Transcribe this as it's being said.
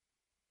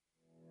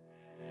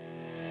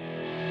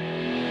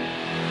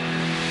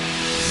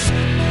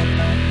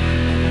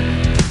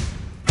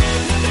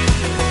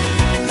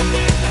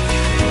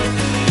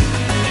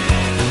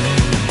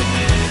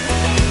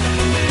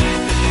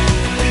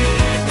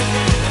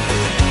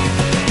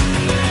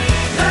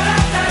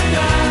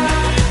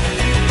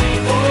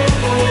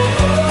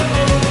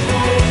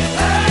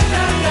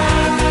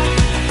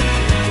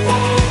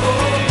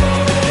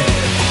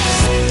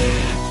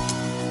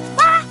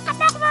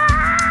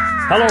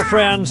Hello,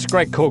 friends.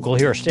 Greg Kokel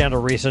here, Stand to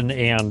Reason,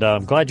 and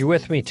I'm glad you're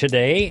with me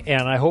today,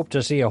 and I hope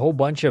to see a whole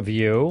bunch of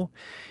you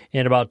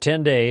in about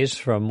 10 days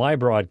from my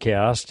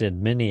broadcast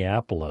in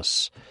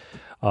Minneapolis.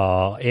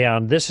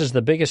 And this is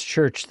the biggest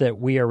church that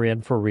we are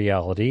in for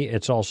reality.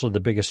 It's also the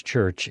biggest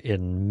church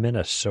in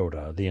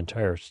Minnesota, the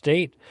entire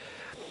state.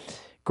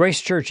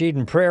 Grace Church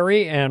Eden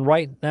Prairie, and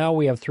right now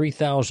we have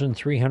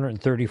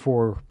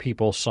 3,334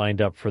 people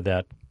signed up for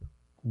that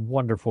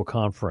wonderful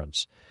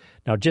conference.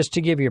 Now, just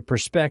to give you a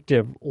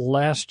perspective,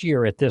 last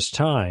year at this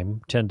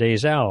time, 10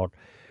 days out,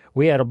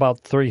 we had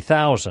about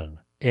 3,000,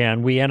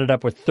 and we ended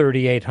up with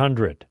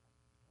 3,800.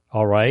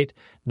 All right?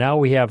 Now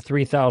we have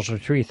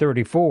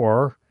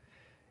 3,334,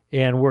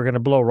 and we're going to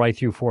blow right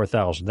through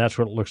 4,000. That's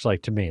what it looks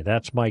like to me.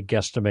 That's my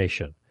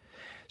guesstimation.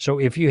 So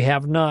if you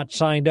have not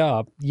signed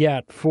up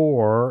yet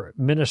for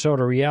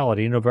Minnesota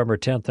Reality, November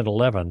 10th and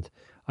 11th,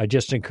 I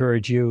just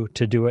encourage you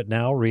to do it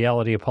now.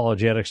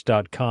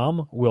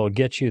 RealityApologetics.com will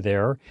get you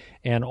there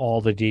and all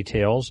the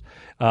details.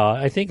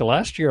 I think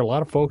last year a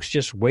lot of folks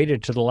just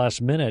waited to the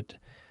last minute,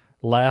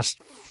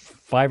 last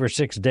 5 or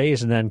 6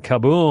 days, and then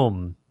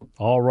kaboom,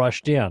 all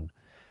rushed in.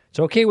 It's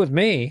okay with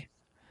me.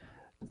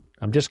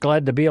 I'm just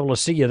glad to be able to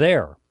see you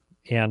there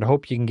and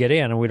hope you can get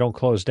in and we don't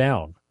close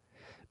down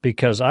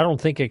because I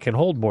don't think it can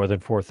hold more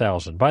than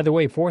 4,000. By the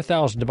way,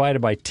 4,000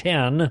 divided by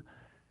 10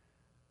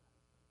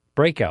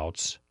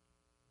 breakouts,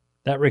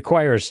 that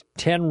requires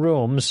 10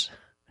 rooms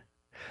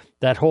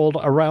that hold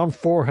around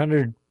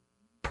 400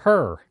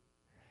 per,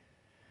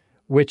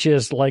 which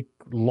is like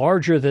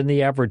larger than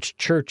the average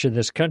church in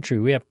this country.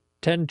 We have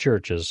 10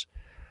 churches.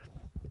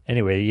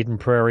 Anyway, Eden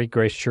Prairie,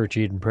 Grace Church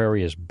Eden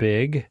Prairie is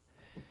big.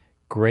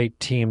 Great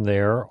team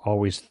there.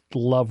 Always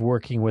love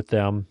working with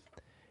them.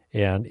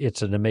 And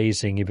it's an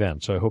amazing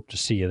event. So I hope to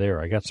see you there.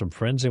 I got some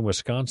friends in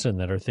Wisconsin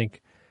that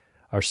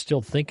are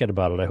still thinking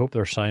about it. I hope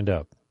they're signed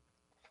up.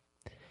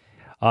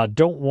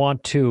 Don't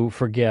want to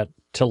forget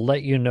to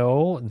let you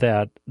know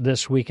that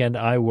this weekend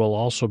I will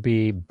also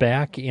be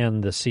back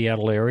in the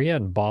Seattle area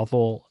in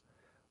Bothell,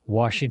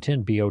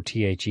 Washington,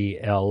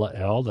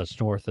 Botthell. That's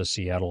north of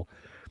Seattle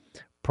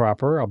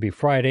proper. I'll be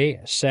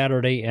Friday,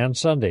 Saturday, and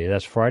Sunday.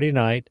 That's Friday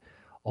night,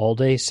 all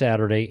day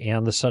Saturday,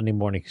 and the Sunday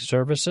morning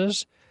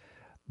services.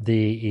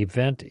 The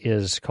event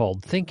is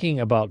called Thinking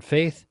About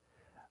Faith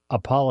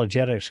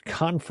Apologetics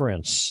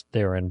Conference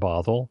there in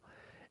Bothell.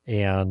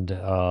 And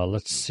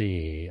let's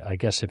see, I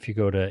guess if you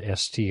go to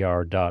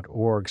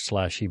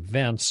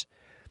str.org/events,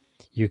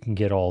 you can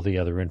get all the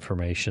other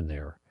information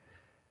there.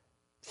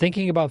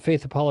 Thinking About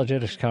Faith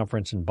Apologetics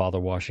Conference in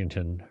Bothell,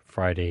 Washington,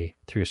 Friday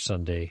through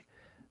Sunday.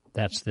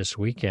 That's this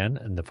weekend.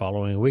 And the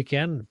following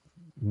weekend,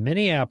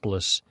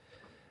 Minneapolis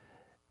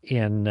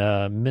in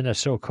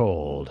Minnesota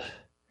cold.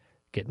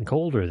 Getting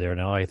colder there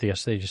now. I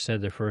guess they just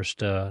had their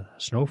first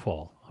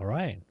snowfall. All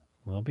right.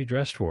 Well, be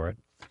dressed for it.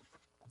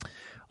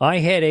 I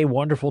had a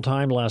wonderful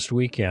time last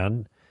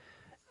weekend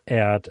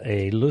at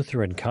a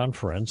Lutheran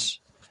conference,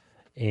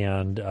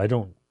 and I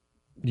don't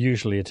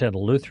usually attend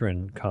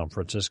Lutheran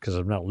conferences because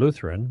I'm not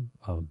Lutheran,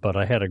 but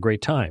I had a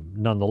great time.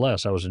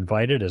 Nonetheless, I was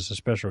invited as a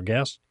special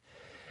guest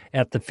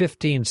at the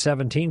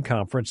 1517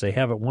 conference. They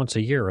have it once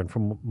a year, and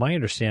from my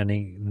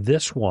understanding,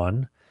 this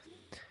one,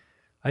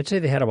 I'd say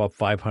they had about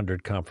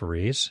 500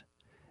 conferees,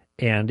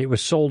 and it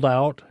was sold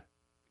out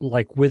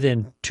like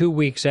within 2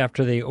 weeks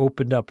after they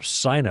opened up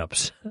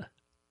signups.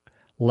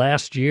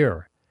 Last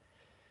year,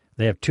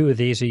 they have 2 of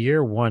these a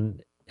year, one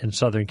in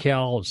Southern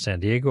Cal, San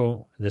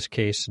Diego, in this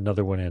case,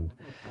 another one in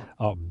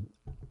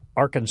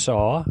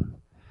Arkansas.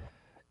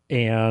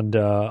 And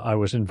I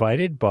was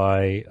invited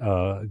by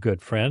a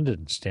good friend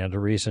and Stand to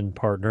Reason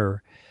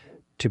partner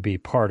to be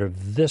part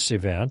of this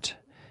event.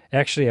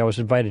 Actually, I was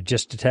invited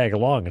just to tag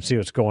along and see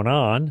what's going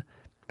on.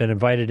 Been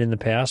invited in the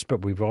past,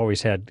 but we've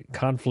always had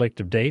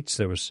conflict of dates.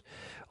 There was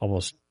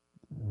almost,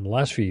 in the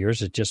last few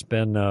years, it's just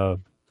been a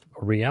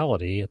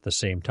reality at the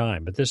same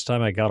time. But this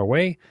time I got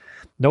away,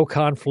 no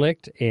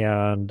conflict,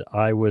 and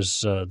I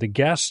was the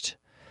guest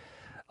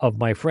of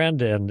my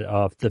friend and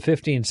the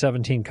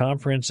 1517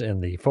 conference,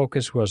 and the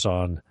focus was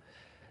on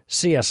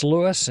C.S.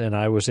 Lewis, and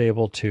I was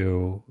able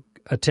to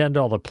attend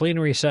all the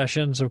plenary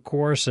sessions, of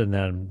course, and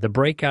then the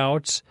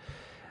breakouts,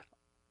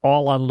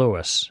 all on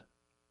Lewis,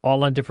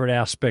 all on different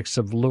aspects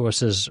of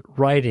Lewis's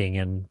writing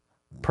and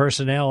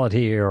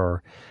personality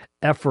or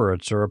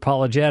efforts or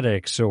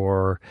apologetics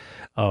or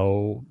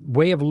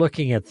way of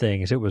looking at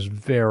things. It was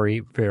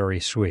very, very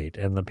sweet,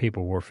 and the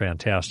people were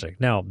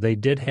fantastic. Now, they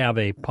did have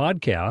a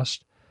podcast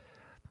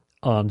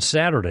on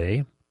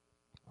Saturday,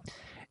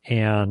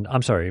 and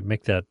I'm sorry,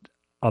 make that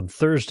on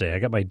Thursday. I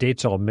got my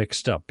dates all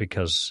mixed up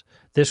because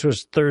this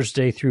was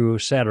Thursday through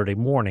Saturday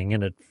morning,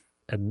 and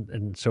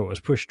so it was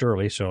pushed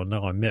early, so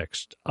now I'm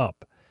mixed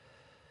up.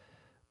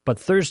 But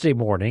Thursday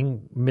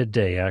morning,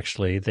 midday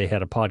actually, they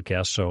had a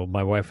podcast. So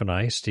my wife and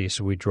I, Steve,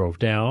 we drove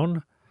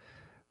down,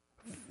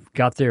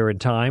 got there in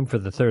time for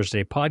the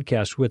Thursday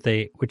podcast,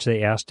 which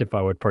they asked if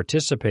I would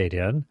participate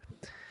in,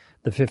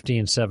 the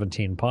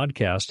 1517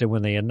 podcast. And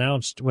when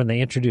they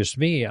introduced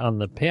me on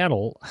the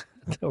panel,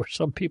 there were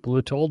some people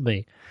who told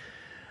me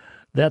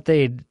that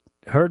they'd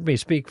heard me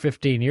speak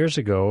 15 years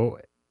ago,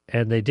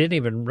 and they didn't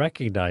even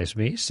recognize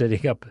me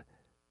sitting up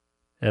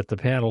at the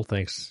panel.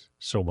 Thanks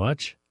so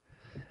much.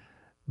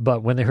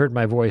 But when they heard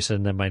my voice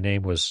and then my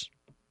name was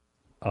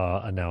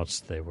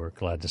announced, they were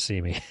glad to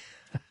see me.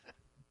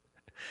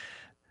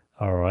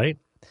 All right.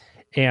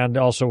 And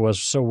also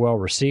was so well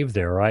received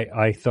there.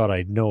 I thought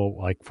I'd know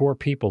like 4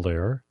 people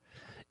there.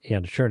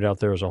 And it turned out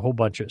there was a whole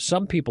bunch of,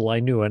 some people I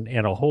knew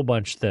and a whole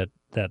bunch that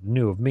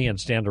knew of me and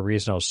Stand to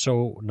Reason. I was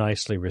so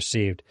nicely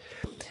received.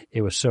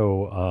 It was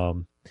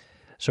so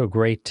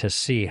great to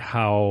see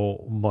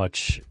how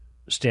much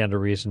Stand to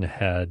Reason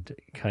had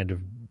kind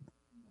of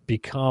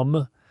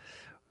become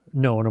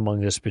known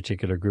among this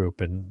particular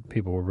group, and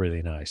people were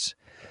really nice.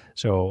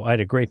 So I had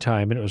a great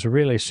time, and it was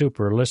really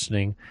super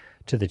listening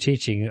to the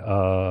teaching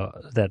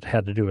that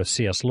had to do with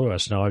C.S.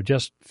 Lewis. Now, I've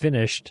just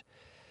finished,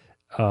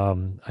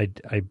 last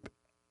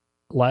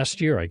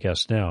year, I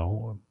guess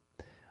now,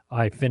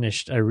 I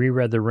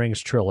reread the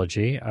Rings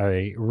trilogy.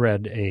 I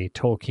read a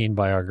Tolkien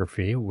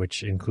biography,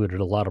 which included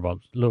a lot about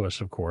Lewis,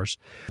 of course,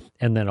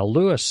 and then a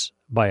Lewis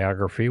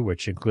biography,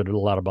 which included a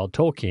lot about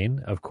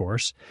Tolkien, of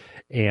course,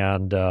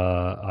 and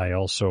I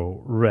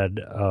also read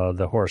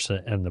The Horse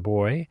and the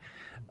Boy.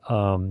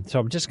 So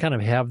I'm just kind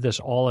of have this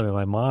all in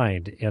my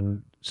mind,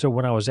 and so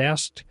when I was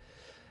asked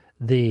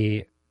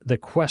the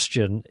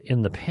question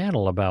in the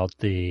panel about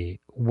the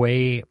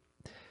way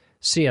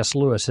C.S.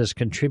 Lewis has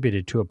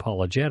contributed to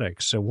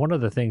apologetics. So one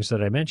of the things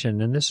that I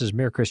mentioned, and this is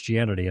Mere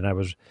Christianity, and I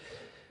was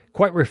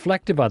quite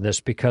reflective on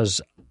this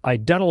because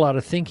I'd done a lot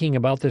of thinking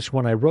about this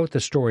when I wrote The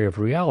Story of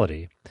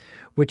Reality,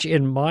 which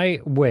in my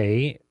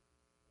way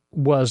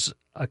was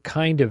a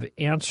kind of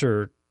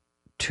answer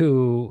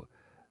to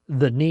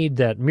the need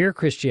that Mere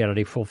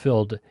Christianity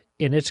fulfilled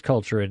in its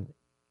culture in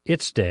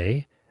its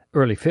day.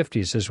 Early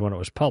 50s is when it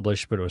was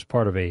published, but it was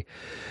part of a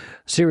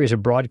series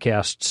of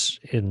broadcasts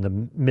in the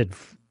mid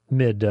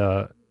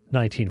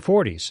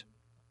 1940s.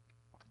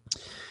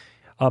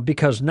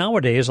 Because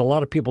nowadays, a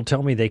lot of people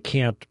tell me they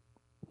can't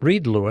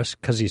read Lewis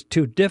because he's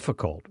too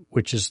difficult,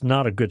 which is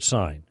not a good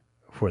sign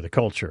for the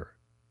culture.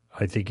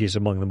 I think he's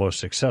among the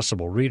most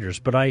accessible readers.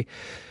 But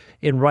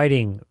in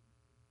writing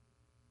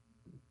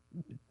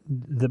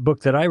the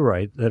book that I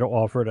write, that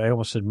offered, I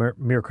almost said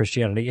Mere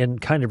Christianity,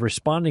 and kind of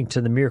responding to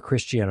the Mere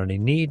Christianity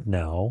need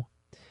now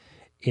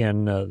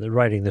in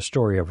writing The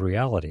Story of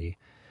Reality,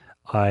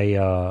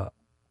 I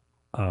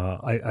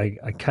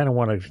kind of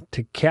wanted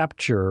to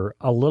capture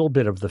a little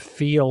bit of the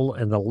feel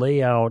and the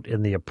layout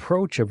and the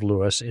approach of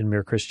Lewis in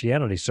Mere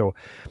Christianity. So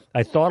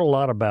I thought a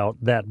lot about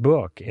that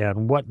book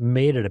and what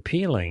made it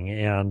appealing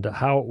and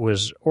how it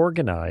was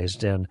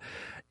organized and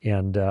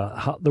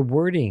how the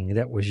wording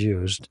that was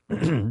used,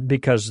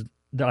 because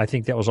I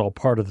think that was all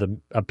part of the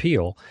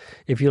appeal.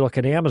 If you look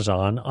at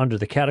Amazon under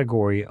the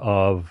category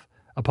of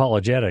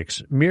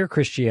apologetics, Mere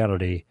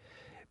Christianity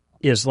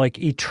is like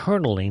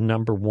eternally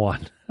number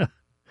one.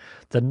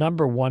 The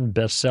number one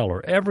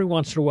bestseller. Every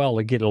once in a while,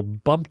 it'll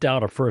bumped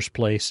out of first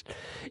place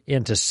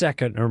into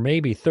second or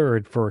maybe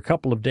third for a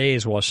couple of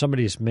days while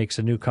somebody makes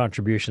a new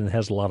contribution that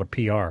has a lot of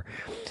PR.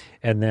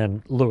 And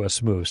then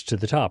Lewis moves to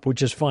the top,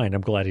 which is fine.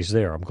 I'm glad he's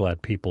there. I'm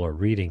glad people are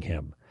reading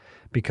him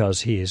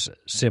because he's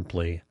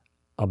simply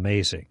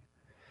amazing.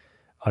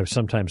 I've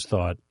sometimes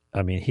thought,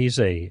 he's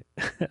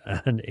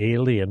an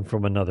alien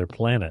from another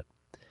planet.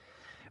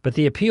 But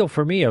the appeal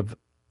for me of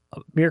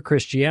Mere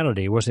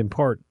Christianity was in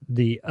part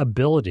the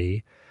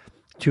ability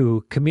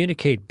to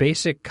communicate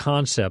basic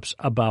concepts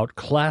about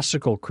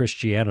classical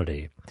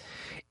Christianity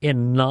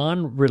in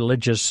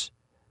non-religious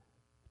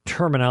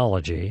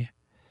terminology,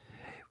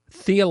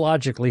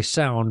 theologically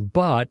sound,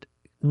 but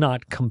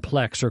not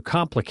complex or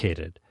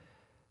complicated.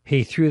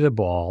 He threw the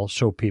ball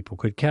so people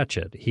could catch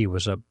it. He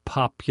was a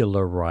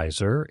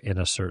popularizer in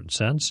a certain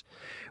sense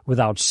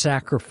without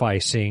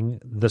sacrificing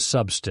the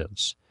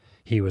substance.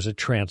 He was a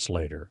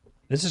translator.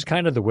 This is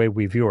kind of the way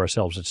we view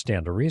ourselves at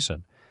Stand to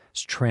Reason,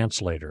 as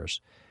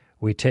translators.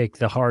 We take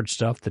the hard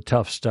stuff, the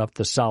tough stuff,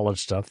 the solid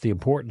stuff, the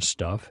important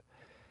stuff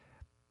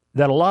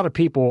that a lot of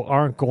people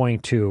aren't going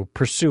to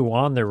pursue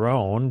on their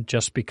own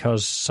just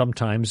because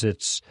sometimes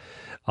it's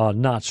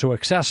not so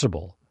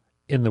accessible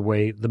in the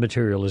way the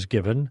material is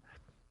given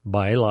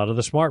by a lot of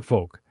the smart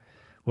folk.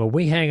 Well,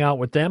 we hang out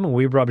with them and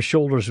we rub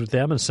shoulders with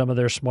them and some of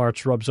their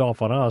smarts rubs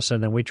off on us,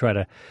 and then we try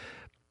to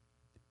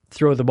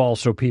throw the ball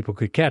so people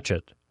could catch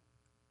it.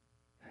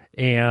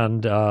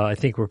 And I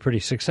think we're pretty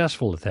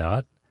successful at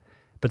that.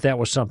 But that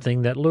was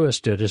something that Lewis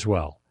did as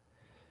well.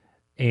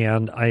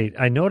 And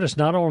I noticed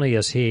not only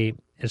is he,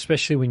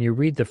 especially when you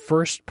read the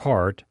first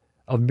part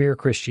of Mere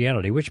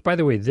Christianity, which, by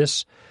the way,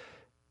 this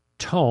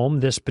tome,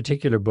 this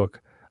particular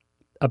book,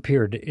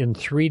 appeared in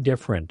 3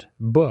 different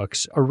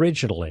books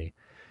originally.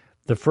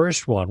 The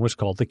first one was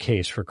called The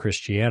Case for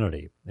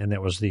Christianity, and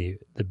that was the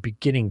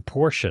beginning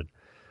portion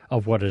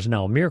of what is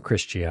now Mere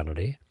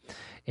Christianity.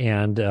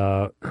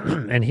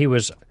 And he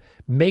was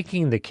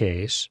making the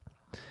case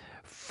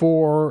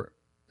for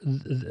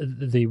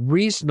the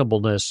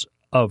reasonableness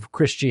of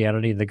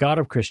Christianity and the God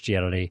of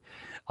Christianity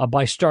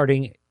by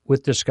starting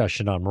with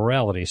discussion on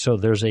morality. So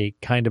there's a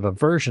kind of a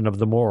version of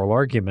the moral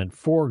argument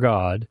for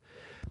God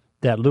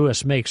that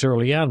Lewis makes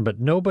early on,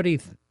 but nobody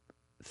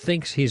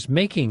thinks he's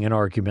making an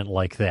argument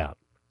like that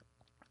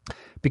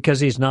because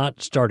he's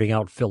not starting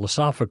out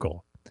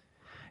philosophical.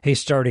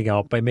 He's starting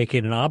out by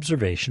making an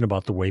observation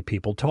about the way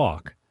people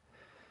talk.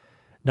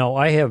 Now,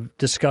 I have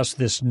discussed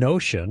this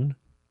notion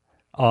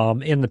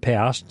in the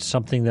past,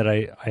 something that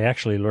I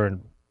actually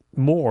learned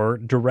more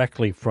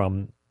directly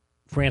from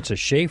Francis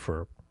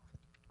Schaeffer.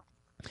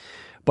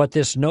 But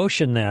this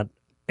notion that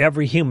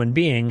every human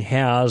being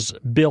has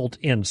built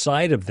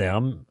inside of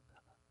them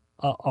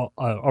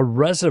a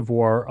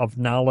reservoir of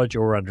knowledge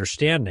or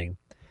understanding.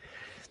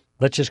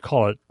 Let's just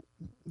call it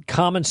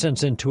common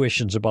sense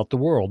intuitions about the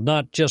world,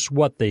 not just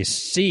what they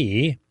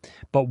see,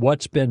 but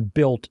what's been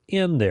built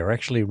in there.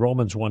 Actually,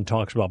 Romans 1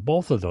 talks about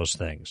both of those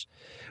things.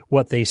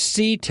 What they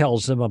see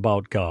tells them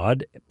about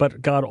God,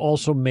 but God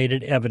also made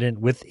it evident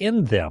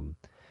within them.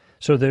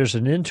 So there's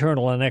an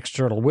internal and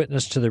external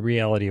witness to the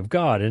reality of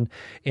God.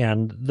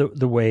 And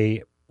the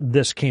way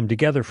this came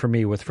together for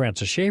me with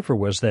Francis Schaeffer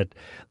was that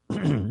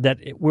that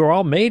we're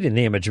all made in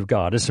the image of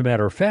God, as a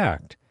matter of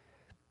fact.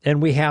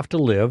 And we have to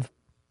live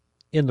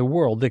in the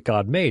world that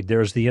God made.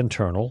 There's the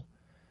internal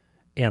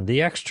and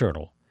the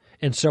external.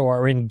 And so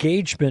our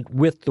engagement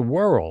with the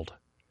world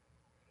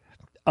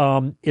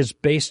is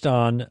based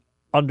on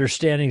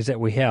understandings that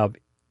we have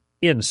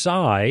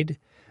inside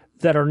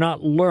that are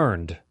not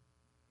learned.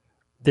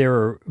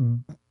 They're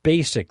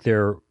basic,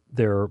 they're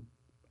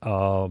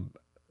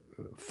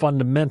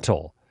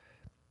fundamental,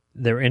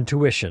 they're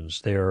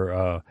intuitions,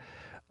 they're,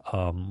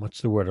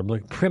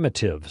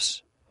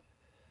 primitives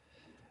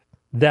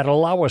that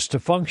allow us to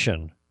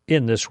function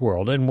in this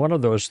world. And one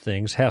of those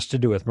things has to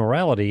do with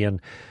morality, and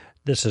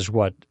this is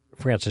what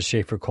Francis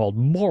Schaeffer called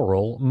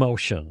moral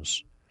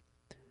motions.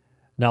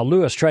 Now,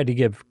 Lewis tried to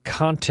give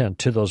content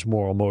to those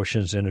moral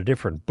motions in a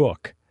different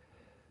book.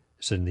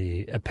 It's in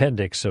the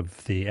appendix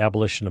of The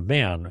Abolition of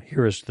Man.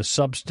 Here is the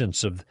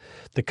substance of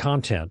the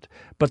content.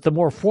 But the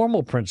more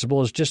formal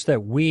principle is just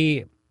that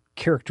we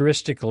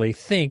characteristically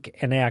think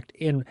and act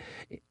in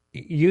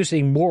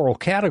using moral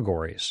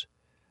categories.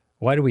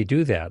 Why do we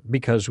do that?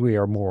 Because we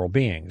are moral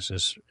beings,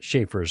 is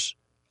Schaeffer's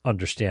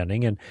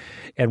understanding.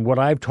 And what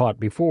I've taught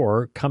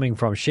before, coming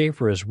from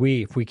Schaeffer, is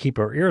if we keep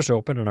our ears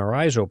open and our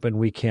eyes open,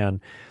 we can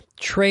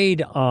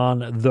trade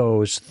on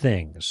those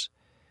things.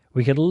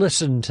 We can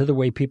listen to the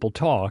way people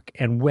talk,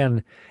 and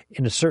when,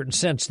 in a certain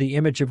sense, the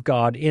image of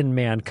God in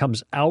man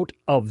comes out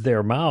of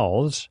their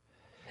mouths,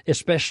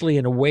 especially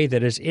in a way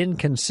that is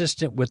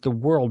inconsistent with the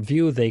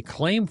worldview they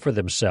claim for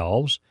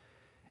themselves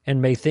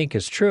and may think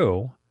is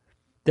true,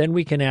 then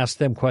we can ask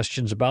them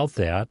questions about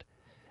that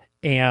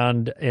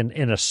and,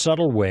 in a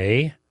subtle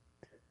way,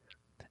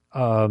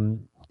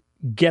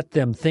 get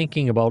them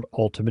thinking about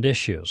ultimate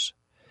issues.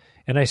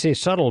 And I say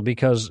subtle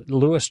because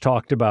Lewis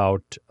talked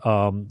about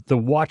the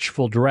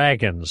Watchful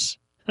Dragons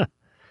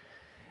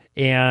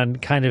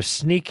and kind of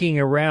sneaking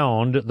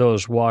around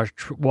those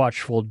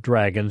watchful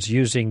dragons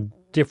using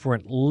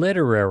different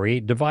literary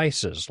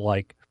devices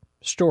like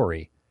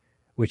story,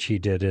 which he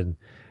did in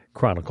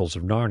Chronicles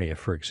of Narnia,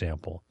 for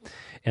example.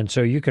 And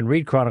so you can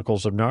read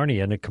Chronicles of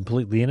Narnia in a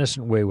completely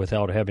innocent way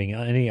without having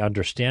any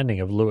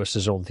understanding of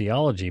Lewis's own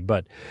theology.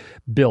 But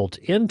built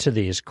into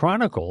these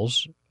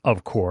chronicles,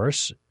 of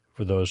course,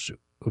 for those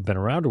who've been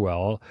around a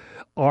while,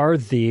 are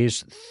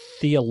these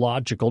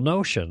theological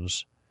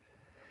notions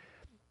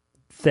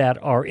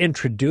that are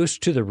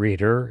introduced to the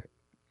reader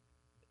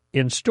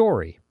in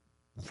story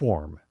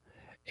form.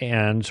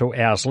 And so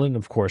Aslan,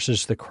 of course,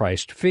 is the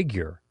Christ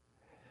figure.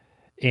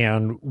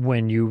 And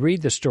when you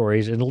read the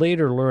stories and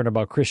later learn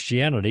about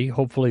Christianity,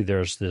 hopefully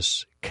there's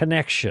this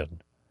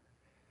connection.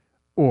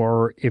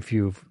 Or if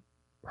you've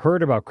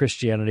heard about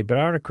Christianity but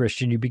aren't a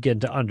Christian, you begin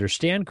to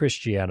understand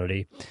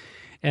Christianity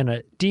in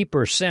a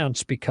deeper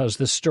sense because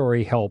the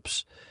story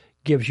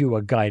gives you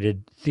a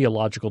guided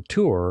theological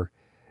tour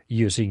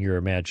using your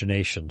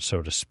imagination,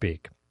 so to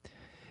speak.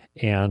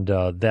 And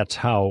that's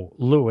how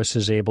Lewis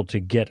is able to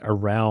get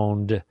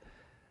around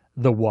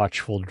the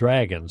Watchful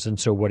Dragons. And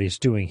so what he's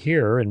doing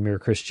here in Mere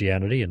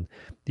Christianity and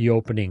the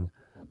opening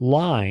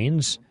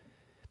lines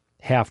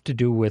have to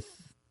do with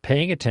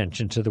paying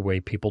attention to the way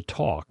people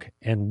talk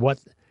and what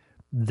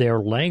their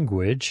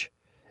language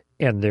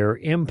and their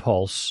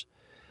impulse,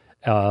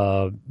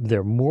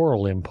 their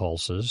moral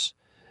impulses,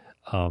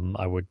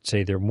 I would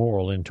say their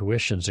moral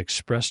intuitions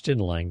expressed in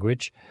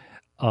language,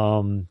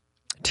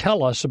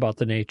 tell us about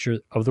the nature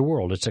of the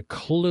world. It's a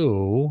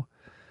clue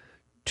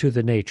to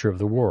the nature of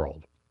the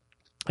world.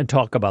 And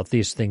talk about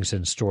these things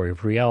in Story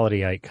of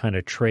Reality. I kind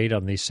of trade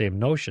on these same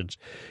notions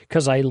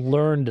because I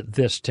learned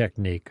this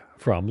technique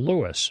from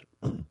Lewis.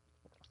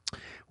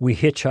 We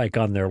hitchhike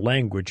on their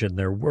language and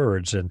their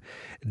words and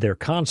their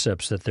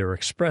concepts that they're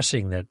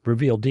expressing that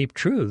reveal deep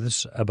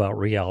truths about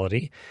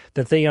reality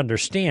that they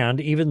understand,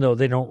 even though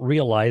they don't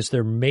realize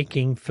they're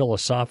making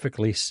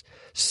philosophically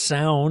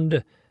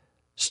sound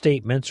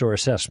statements or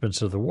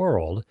assessments of the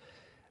world.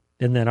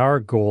 And then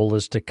our goal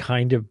is to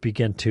kind of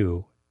begin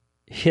to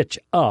hitch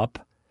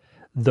up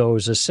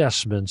those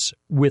assessments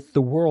with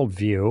the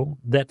worldview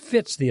that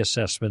fits the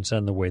assessments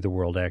and the way the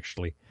world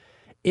actually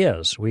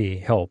is. We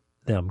help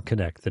them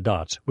connect the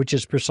dots, which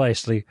is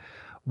precisely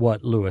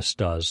what Lewis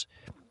does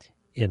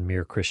in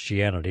Mere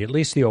Christianity, at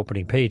least the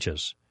opening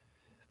pages.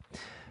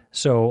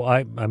 So,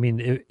 I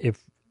mean,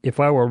 if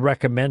I were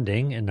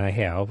recommending, and I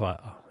have,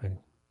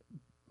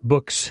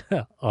 books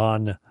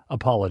on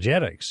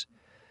apologetics,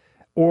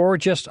 or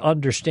just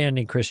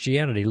understanding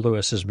Christianity,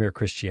 Lewis's Mere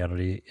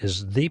Christianity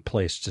is the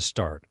place to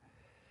start.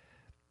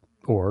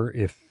 Or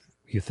if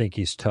you think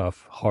he's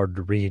tough, hard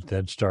to read,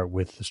 then start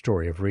with the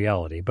Story of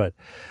Reality. But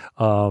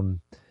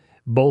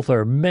both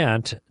are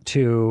meant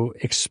to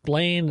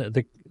explain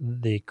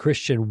the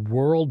Christian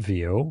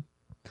worldview,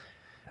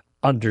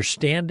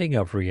 understanding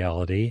of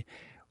reality,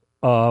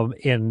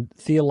 in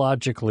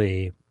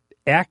theologically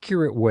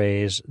accurate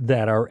ways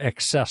that are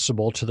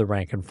accessible to the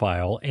rank and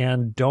file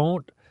and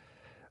don't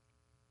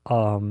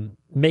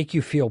make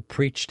you feel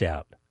preached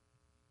at.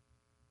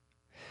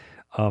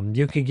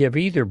 You can give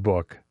either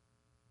book,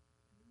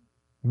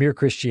 Mere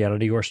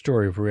Christianity or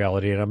Story of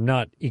Reality, and I'm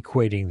not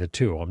equating the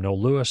two. I'm no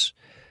Lewis.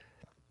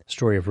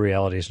 Story of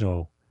Reality is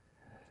no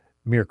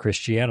Mere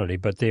Christianity,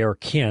 but they are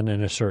kin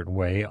in a certain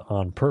way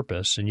on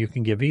purpose, and you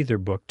can give either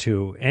book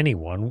to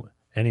anyone,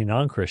 any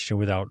non-Christian,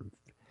 without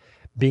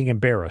being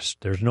embarrassed.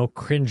 There's no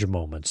cringe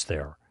moments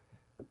there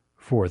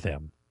for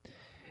them,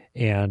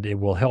 and it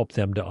will help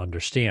them to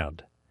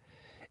understand.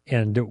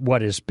 And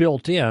what is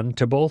built in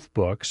to both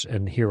books,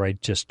 and here I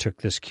just took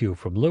this cue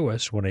from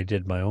Lewis when I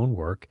did my own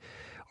work,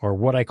 are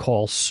what I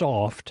call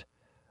soft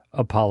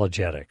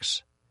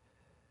apologetics.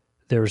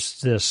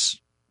 There's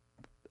this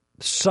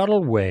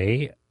subtle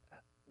way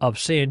of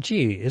saying,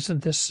 gee,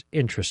 isn't this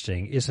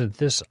interesting? Isn't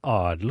this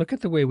odd? Look at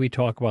the way we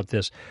talk about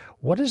this.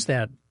 What does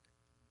that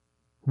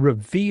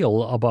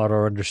reveal about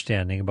our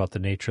understanding about the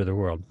nature of the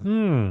world?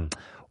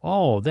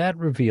 Oh, that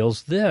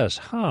reveals this.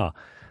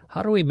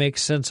 How do we make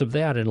sense of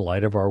that in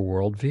light of our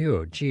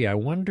worldview? Gee, I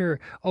wonder,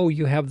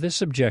 you have this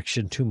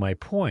objection to my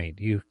point.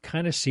 You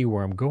kind of see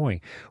where I'm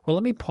going. Well,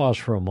 let me pause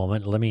for a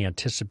moment. Let me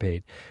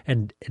anticipate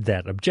and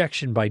that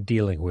objection by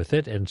dealing with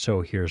it. And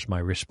so here's my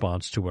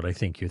response to what I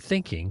think you're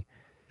thinking,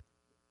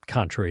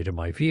 contrary to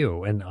my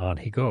view. And on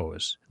he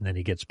goes. And then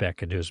he gets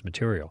back into his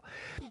material.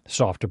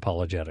 Soft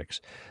apologetics.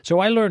 So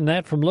I learned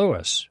that from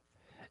Lewis.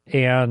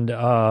 And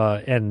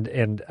I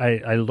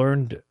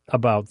learned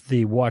about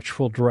the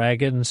Watchful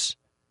Dragons.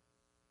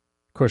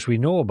 Of course, we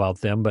know about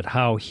them, but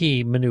how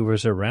he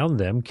maneuvers around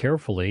them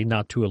carefully,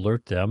 not to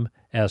alert them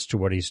as to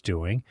what he's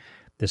doing.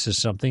 This is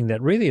something that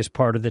really is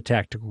part of the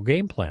tactical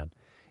game plan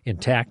in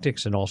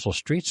tactics and also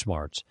street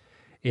smarts.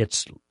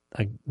 It's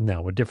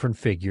now a different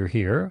figure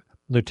here.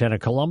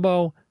 Lieutenant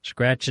Columbo,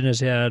 scratching his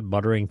head,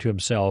 muttering to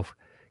himself,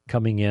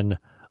 coming in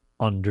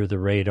under the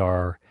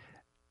radar,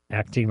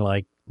 acting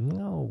like,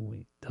 no,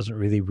 he doesn't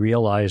really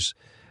realize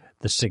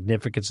the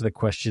significance of the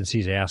questions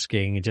he's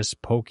asking, and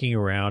just poking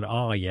around.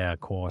 Oh, yeah, of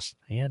course.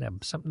 Yeah,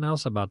 something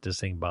else about this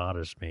thing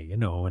bothers me,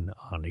 and on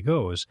he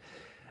goes.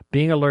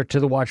 Being alert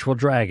to the Watchful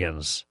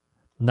Dragons,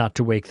 not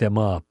to wake them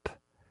up,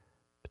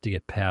 but to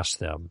get past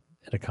them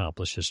and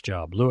accomplish his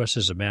job. Lewis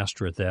is a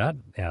master at that,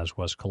 as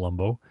was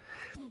Columbo,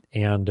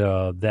 and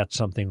that's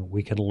something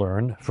we can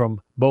learn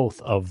from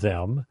both of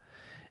them,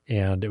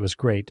 and it was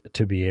great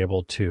to be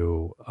able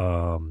to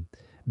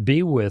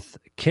be with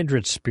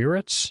kindred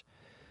spirits,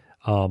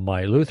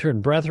 my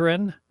Lutheran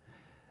brethren,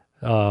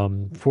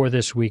 for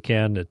this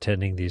weekend,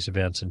 attending these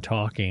events and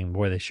talking.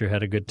 Boy, they sure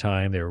had a good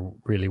time. They were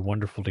really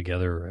wonderful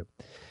together.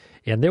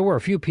 And there were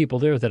a few people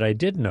there that I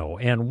did know,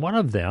 and one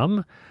of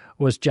them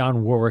was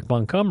John Warwick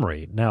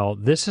Montgomery. Now,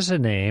 this is a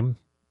name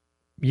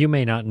you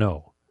may not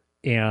know,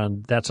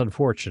 and that's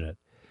unfortunate.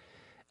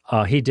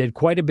 He did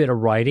quite a bit of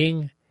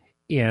writing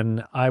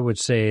in, I would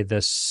say, the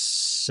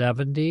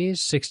 70s,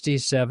 60s,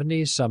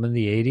 70s, some in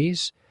the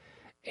 80s.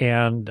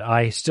 And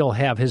I still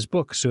have his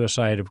book,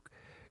 Suicide of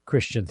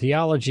Christian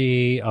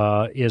Theology.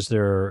 Is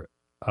There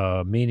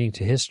Meaning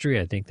to History?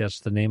 I think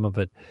that's the name of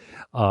it.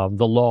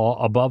 The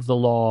Law, Above the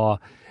Law,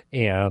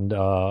 and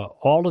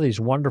all of these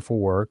wonderful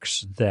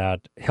works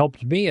that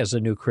helped me as a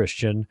new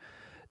Christian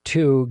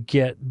to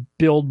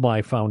build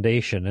my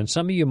foundation. And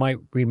some of you might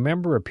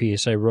remember a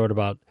piece I wrote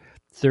about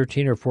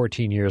 13 or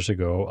 14 years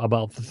ago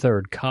about the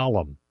third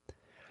column.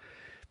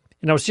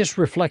 And I was just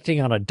reflecting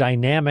on a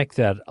dynamic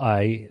that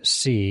I've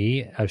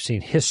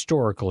seen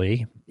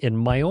historically in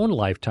my own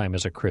lifetime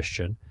as a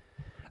Christian,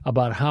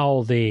 about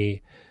how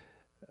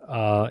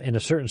in a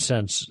certain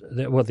sense,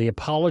 the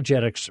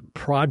apologetics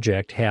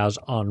project has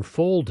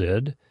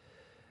unfolded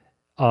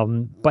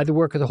by the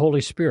work of the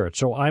Holy Spirit.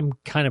 So I'm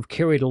kind of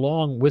carried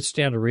along with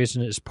Stand to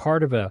Reason as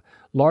part of a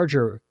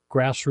larger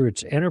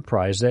grassroots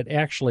enterprise that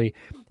actually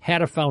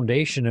had a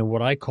foundation in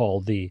what I call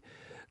the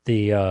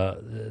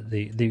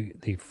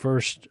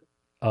first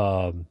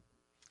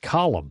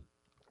column.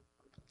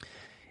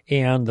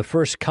 And the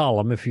first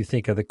column, if you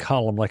think of the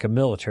column like a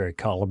military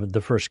column,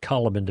 the first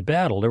column into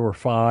battle, there were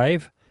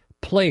 5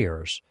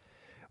 players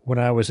when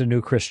I was a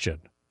new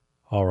Christian.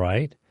 All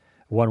right?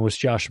 One was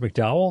Josh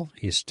McDowell.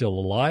 He's still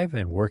alive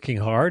and working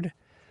hard.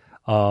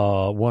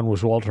 One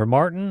was Walter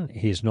Martin.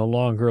 He's no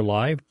longer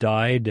alive.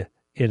 Died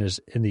in the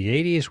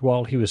 80s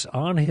while he was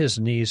on his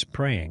knees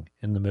praying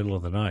in the middle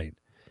of the night,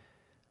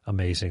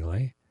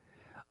 amazingly.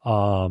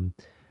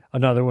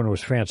 Another one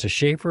was Francis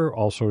Schaeffer,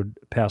 also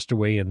passed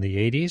away in the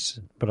 80s,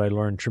 but I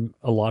learned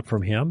a lot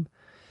from him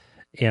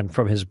and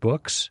from his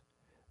books.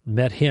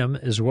 Met him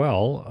as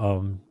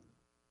well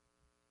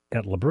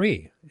at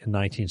L'Abri in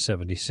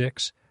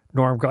 1976.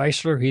 Norm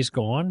Geisler, he's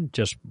gone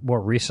just more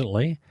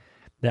recently.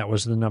 That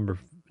was the number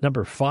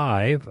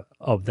 5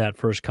 of that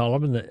first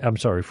column.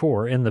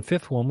 4. And the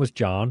fifth one was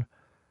John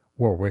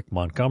Warwick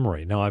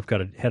Montgomery. Now, I've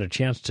had a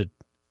chance to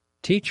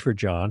teach for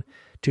John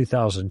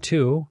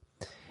 2002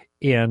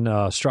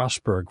 in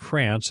Strasbourg,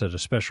 France, at a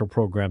special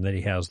program that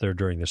he has there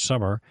during the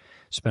summer.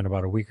 Spent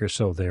about a week or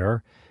so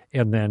there.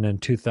 And then in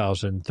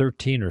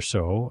 2013 or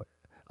so,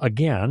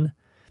 again,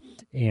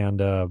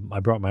 and I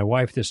brought my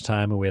wife this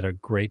time, and we had a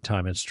great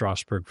time in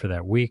Strasbourg for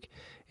that week,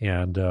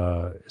 and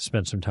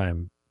spent some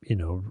time,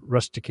 not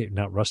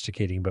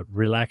rusticating, but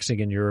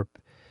relaxing in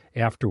Europe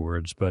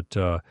afterwards. But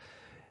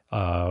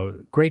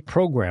great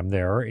program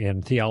there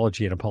in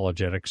theology and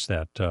apologetics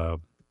that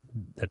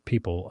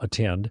people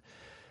attend.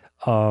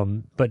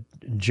 But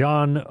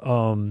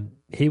John,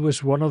 he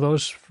was one of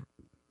those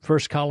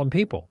first column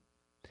people.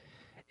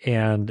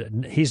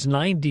 And he's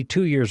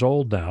 92 years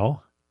old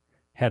now.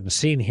 Hadn't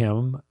seen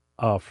him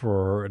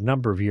for a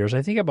number of years.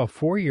 I think about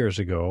 4 years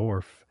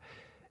ago,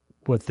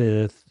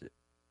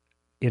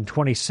 in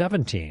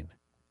 2017,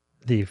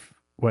 the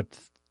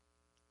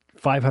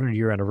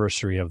 500-year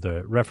anniversary of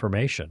the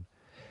Reformation.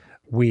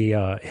 We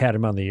had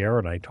him on the air,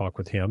 and I talked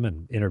with him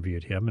and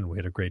interviewed him, and we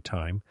had a great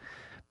time.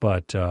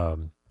 But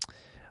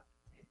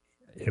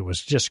it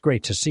was just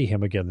great to see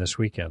him again this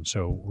weekend.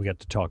 So we got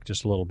to talk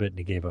just a little bit, and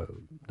he gave a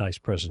nice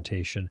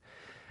presentation.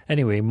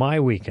 Anyway, my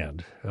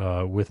weekend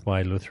with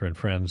my Lutheran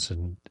friends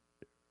and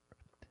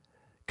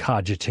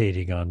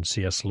cogitating on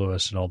C.S.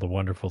 Lewis and all the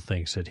wonderful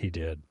things that he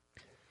did.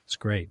 It's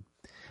great.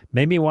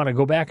 Made me want to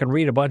go back and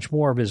read a bunch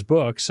more of his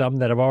books, some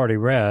that I've already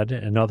read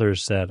and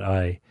others that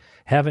I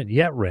haven't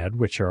yet read,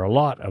 which are a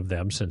lot of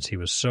them since he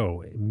was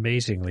so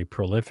amazingly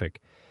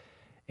prolific.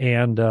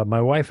 And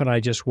my wife and I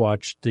just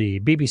watched the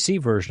BBC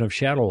version of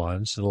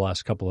Shadowlands the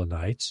last couple of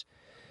nights,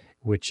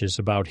 which is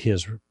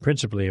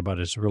principally about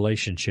his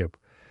relationship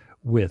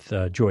with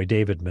Joy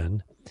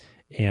Davidman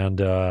and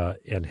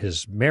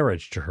his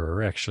marriage to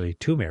her. Actually,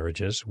 2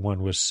 marriages.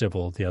 One was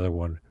civil, the other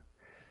one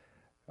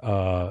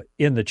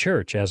in the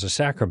church as a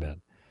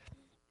sacrament.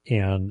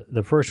 And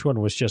the first one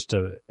was just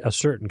a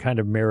certain kind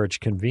of marriage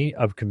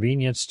of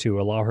convenience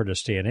to allow her to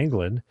stay in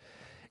England.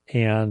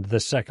 And the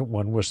second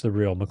one was the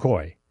real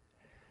McCoy.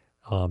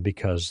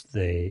 Because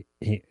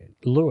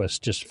Lewis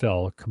just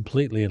fell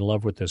completely in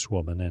love with this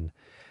woman,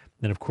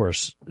 and of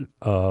course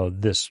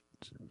this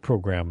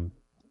program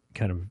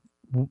kind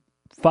of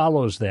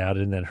follows that,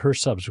 and then her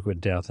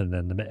subsequent death, and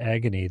then the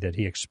agony that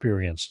he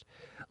experienced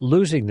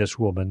losing this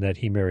woman that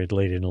he married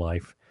late in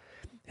life,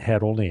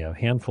 had only a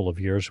handful of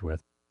years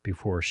with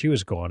before she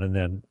was gone, and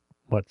then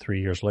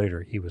 3 years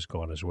later he was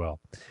gone as well.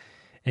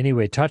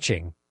 Anyway,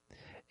 touching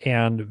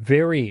and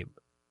very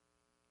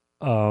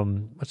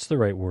what's the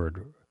right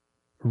word?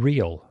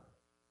 Real.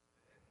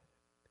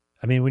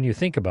 I mean, when you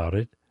think about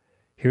it,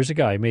 here's a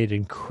guy who made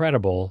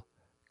incredible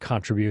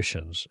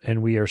contributions,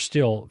 and we are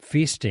still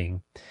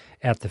feasting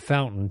at the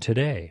fountain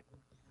today.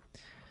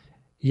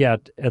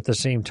 Yet, at the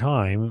same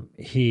time,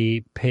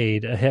 he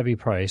paid a heavy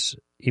price,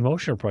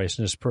 emotional price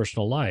in his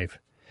personal life.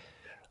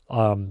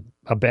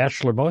 A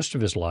bachelor most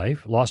of his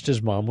life, lost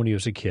his mom when he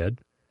was a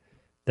kid.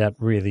 That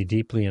really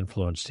deeply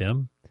influenced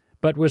him,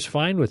 but was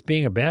fine with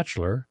being a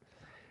bachelor.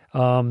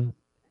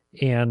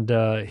 And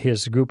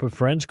his group of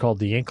friends called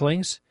the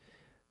Inklings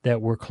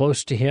that were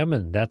close to him,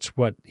 and that's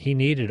what he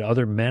needed,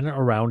 other men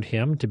around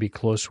him to be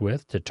close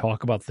with, to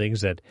talk about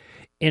things that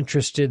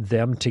interested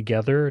them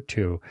together,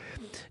 to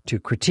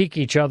critique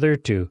each other,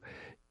 to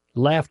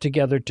laugh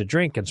together, to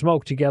drink and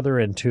smoke together,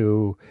 and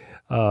to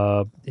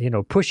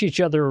push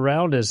each other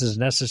around as is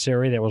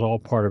necessary. That was all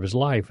part of his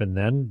life. And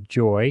then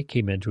Joy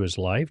came into his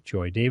life,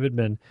 Joy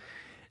Davidman,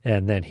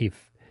 and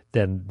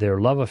then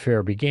their love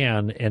affair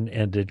began and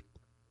ended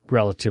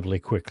relatively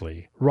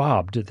quickly,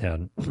 robbed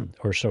then,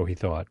 or so he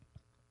thought.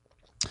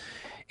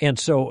 And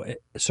so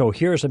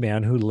here's a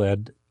man who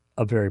led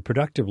a very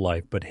productive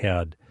life, but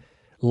had,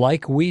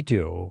 like we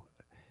do,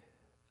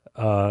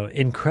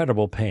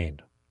 incredible pain.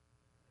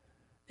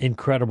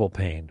 Incredible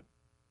pain.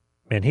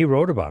 And he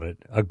wrote about it,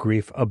 A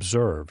Grief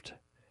Observed,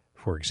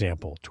 for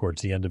example,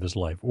 towards the end of his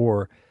life,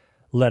 or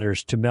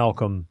letters to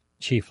Malcolm,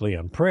 chiefly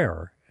on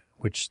prayer,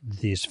 which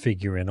these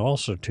figure in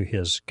also to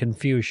his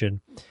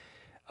confusion,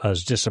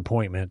 his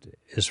disappointment,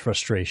 his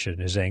frustration,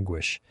 his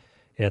anguish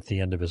at the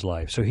end of his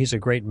life. So he's a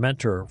great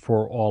mentor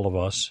for all of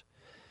us,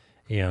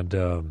 and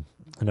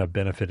I've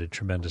benefited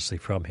tremendously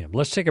from him.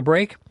 Let's take a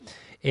break,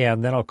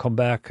 and then I'll come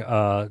back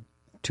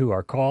to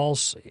our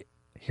calls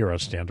here on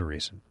Stand to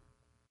Reason.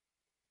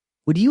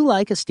 Would you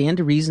like a Stand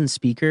to Reason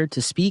speaker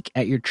to speak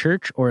at your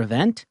church or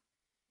event?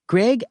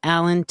 Greg,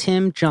 Alan,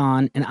 Tim,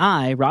 John, and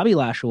I, Robbie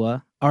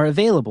Lashua, are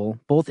available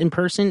both in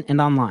person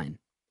and online.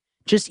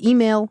 Just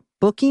email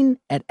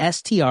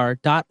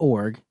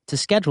booking@str.org to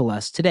schedule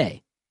us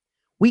today.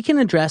 We can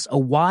address a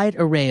wide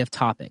array of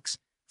topics,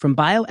 from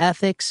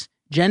bioethics,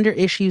 gender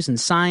issues in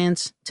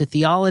science, to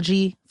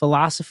theology,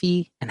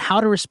 philosophy, and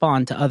how to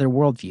respond to other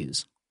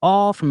worldviews,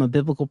 all from a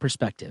biblical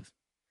perspective.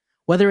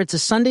 Whether it's a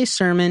Sunday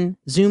sermon,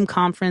 Zoom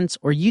conference,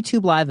 or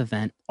YouTube live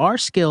event, our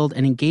skilled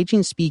and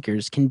engaging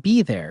speakers can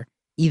be there,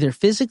 either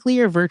physically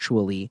or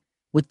virtually,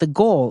 with the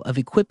goal of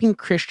equipping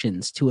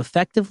Christians to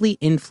effectively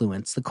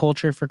influence the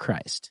culture for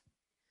Christ.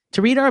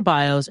 To read our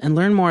bios and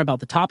learn more about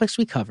the topics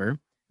we cover,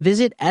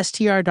 visit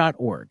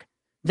str.org.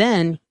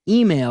 Then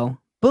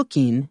email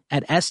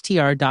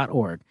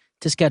booking@str.org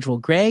to schedule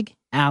Greg,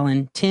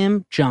 Alan,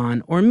 Tim,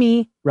 John, or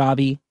me,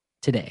 Robbie,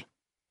 today.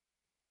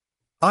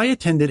 I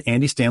attended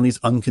Andy Stanley's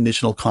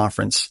Unconditional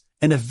Conference,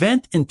 an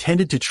event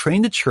intended to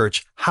train the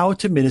church how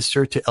to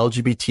minister to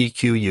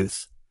LGBTQ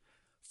youth.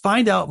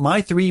 Find out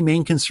my 3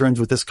 main concerns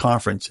with this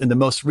conference in the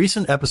most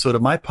recent episode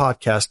of my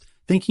podcast,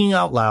 Thinking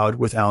Out Loud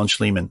with Alan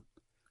Schleman.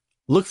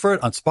 Look for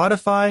it on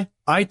Spotify,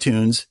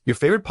 iTunes, your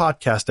favorite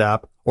podcast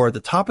app, or at the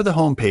top of the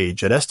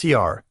homepage at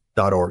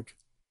str.org.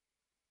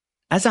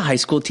 As a high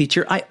school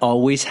teacher, I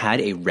always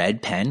had a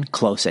red pen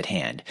close at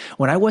hand.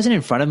 When I wasn't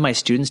in front of my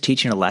students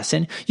teaching a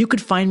lesson, you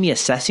could find me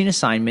assessing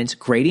assignments,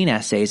 grading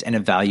essays, and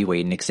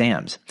evaluating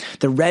exams.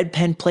 The red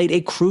pen played a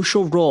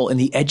crucial role in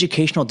the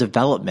educational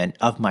development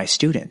of my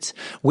students.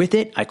 With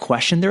it, I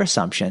questioned their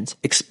assumptions,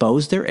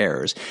 exposed their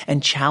errors,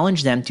 and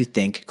challenged them to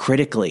think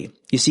critically.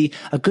 You see,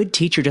 a good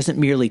teacher doesn't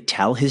merely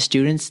tell his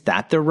students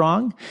that they're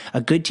wrong.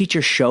 A good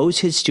teacher shows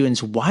his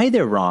students why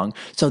they're wrong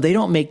so they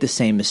don't make the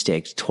same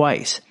mistakes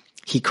twice.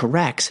 He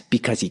corrects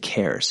because he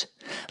cares.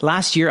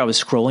 Last year, I was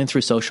scrolling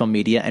through social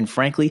media, and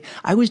frankly,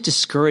 I was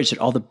discouraged at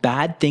all the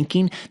bad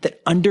thinking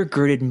that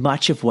undergirded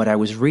much of what I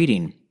was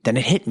reading. Then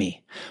it hit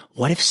me.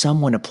 What if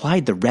someone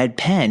applied the red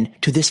pen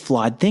to this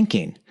flawed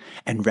thinking?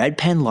 And Red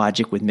Pen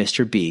Logic with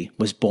Mr. B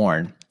was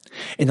born.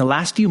 In the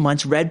last few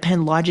months, Red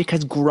Pen Logic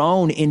has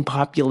grown in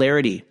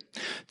popularity.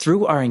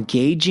 Through our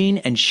engaging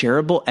and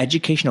shareable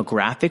educational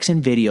graphics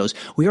and videos,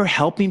 we are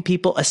helping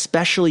people,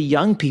 especially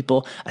young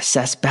people,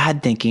 assess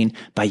bad thinking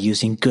by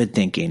using good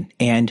thinking,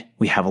 and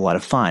we have a lot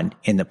of fun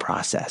in the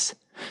process.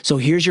 So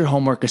here's your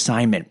homework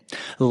assignment.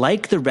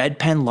 Like the Red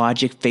Pen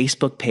Logic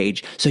Facebook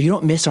page so you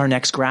don't miss our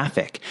next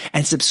graphic,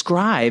 and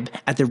subscribe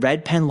at the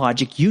Red Pen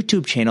Logic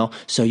YouTube channel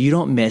so you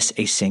don't miss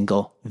a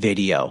single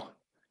video.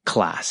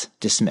 Class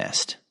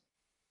dismissed.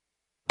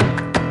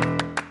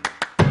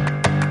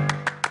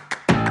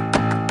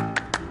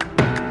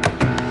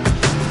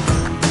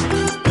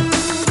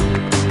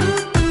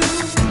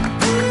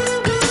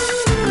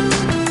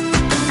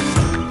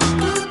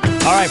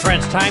 All right,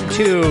 friends, time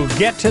to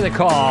get to the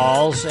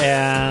calls,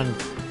 and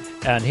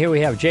here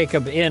we have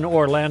Jacob in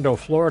Orlando,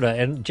 Florida.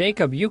 And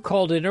Jacob, you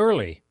called in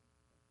early.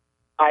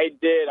 I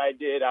did. I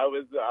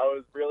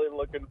was really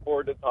looking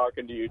forward to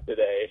talking to you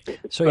today.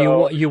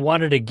 So you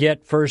wanted to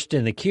get first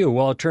in the queue.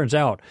 Well, it turns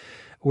out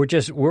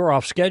we're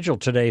off schedule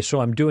today, so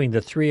I'm doing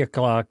the 3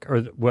 o'clock,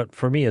 or what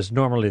for me is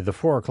normally the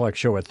 4 o'clock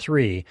show at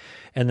 3,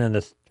 and then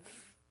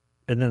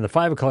the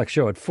 5 o'clock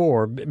show at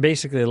 4.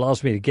 Basically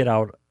allows me to get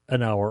out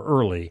an hour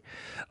early.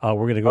 We're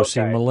going to go see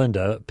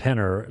Melinda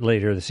Penner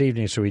later this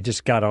evening, so we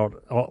just got out.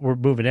 We're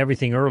moving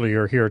everything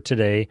earlier here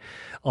today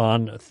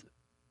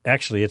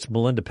actually, it's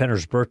Melinda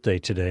Penner's birthday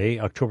today,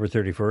 October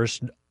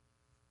 31st,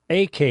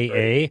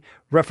 a.k.a.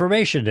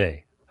 Reformation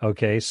Day.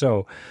 Okay,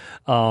 so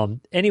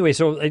anyway,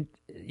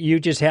 you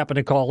just happen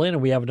to call in,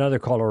 and we have another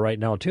caller right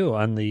now, too,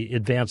 on the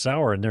advanced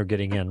hour, and they're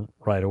getting in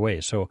right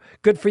away. So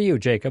good for you,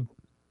 Jacob.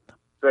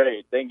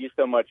 Great. Thank you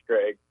so much,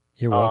 Greg.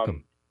 You're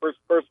welcome.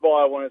 First of all,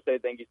 I want to say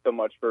thank you so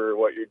much for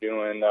what you're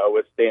doing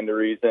with Stand to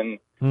Reason.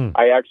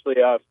 I actually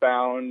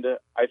found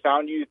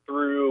you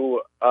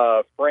through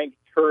Frank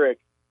Turek's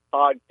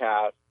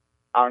podcast,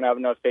 I Don't Have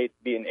Enough Faith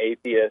to Be an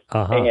Atheist.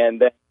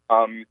 And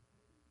then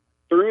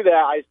through that,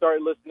 I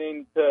started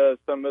listening to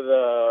some of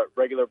the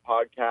regular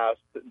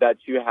podcasts that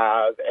you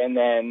have. And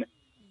then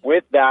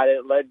with that,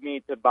 it led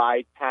me to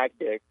buy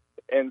Tactics.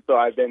 And so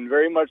I've been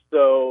very much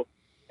so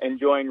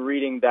enjoying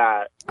reading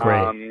that.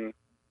 Great.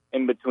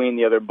 In between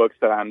the other books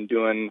that I'm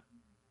doing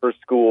for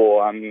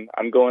school.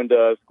 I'm going to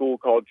a school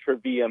called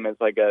Trivium.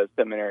 It's like a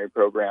seminary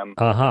program.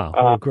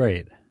 Oh,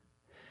 great.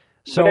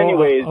 So,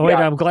 anyways,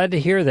 I'm glad to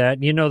hear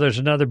that. You know, there's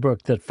another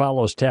book that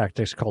follows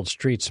Tactics called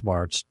Street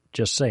Smarts.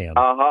 Just saying.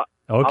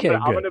 Okay,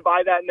 I'm going to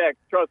buy that next.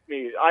 Trust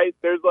me.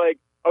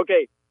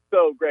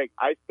 So, Greg,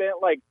 I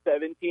spent like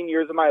 17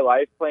 years of my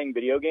life playing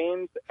video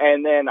games,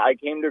 and then I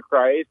came to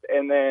Christ,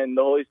 and then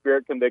the Holy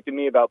Spirit convicted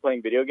me about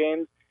playing video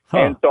games.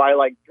 And so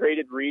I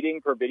traded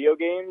reading for video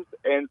games.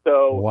 And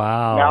so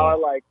now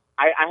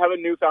I have a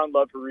newfound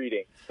love for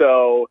reading.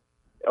 So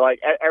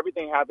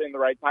everything happened in the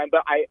right time.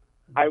 But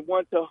I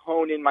want to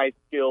hone in my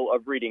skill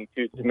of reading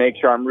too, to make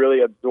sure I'm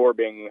really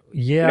absorbing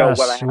Yes,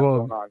 what I have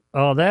going on.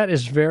 Oh, that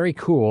is very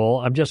cool.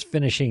 I'm just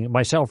finishing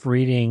myself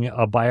reading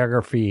a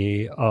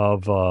biography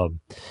of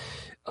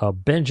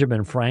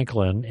Benjamin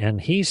Franklin,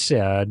 and he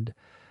said,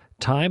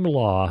 "Time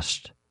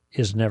lost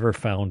is never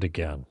found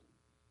again."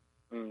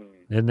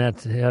 Isn't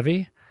that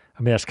heavy?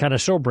 I mean, that's kind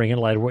of sobering in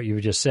light of what you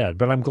just said.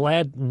 But I'm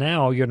glad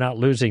now you're not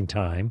losing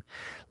time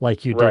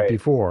like you did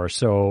before.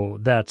 So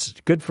that's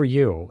good for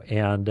you.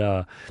 And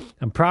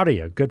I'm proud of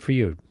you. Good for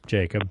you,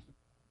 Jacob.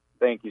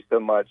 Thank you so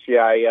much.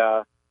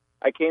 Yeah,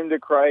 I came to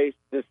Christ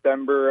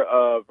end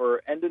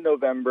of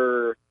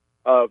November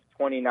of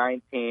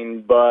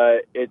 2019,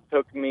 but it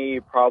took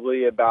me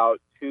probably about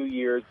 2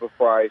 years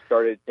before I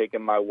started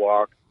taking my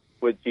walk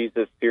with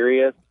Jesus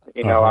serious.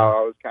 I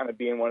was kind of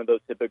being one of those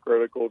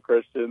hypocritical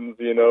Christians,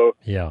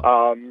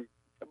 Yeah.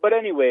 But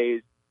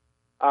anyways,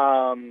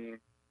 how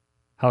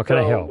can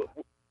I help?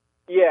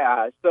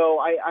 Yeah, so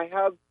I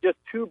have just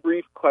 2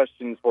 brief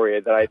questions for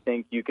you that I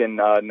think you can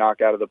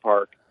knock out of the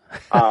park.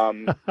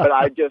 But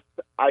I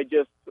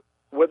just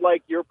would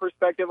like your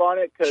perspective on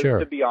it, because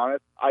to be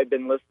honest, I've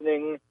been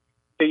listening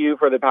to you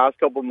for the past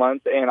couple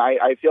months, and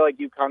I feel like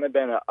you've kind of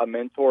been a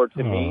mentor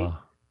to me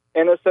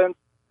in a sense.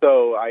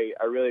 So I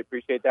really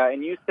appreciate that.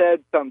 And you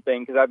said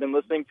something, because I've been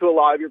listening to a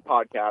lot of your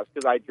podcasts,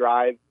 because I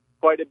drive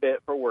quite a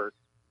bit for work.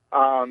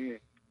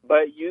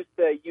 But you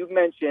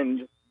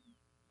mentioned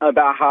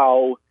about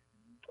how,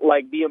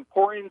 like, the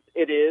importance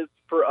it is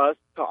for us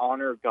to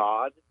honor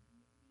God.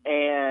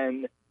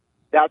 And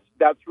that's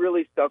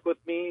really stuck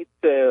with me,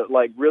 to,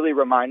 like, really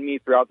remind me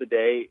throughout the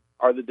day,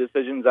 are the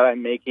decisions that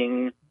I'm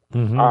making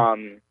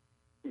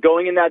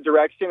going in that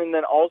direction. And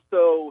then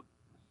also,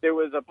 there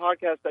was a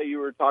podcast that you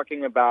were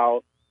talking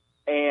about,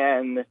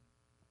 and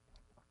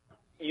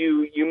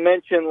you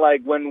mentioned,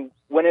 like, when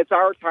it's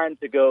our time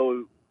to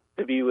go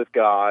to be with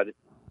God,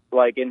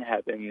 like in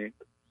heaven,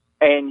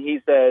 and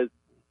he says,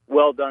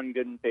 "Well done,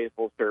 good and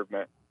faithful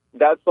servant."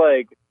 That's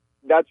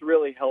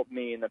really helped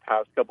me in the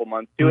past couple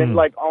months too, and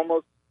like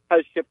almost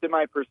has shifted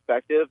my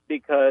perspective,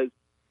 because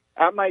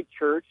at my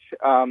church,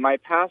 my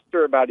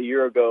pastor about a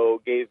year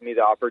ago gave me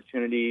the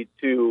opportunity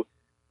to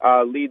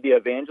lead the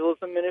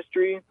evangelism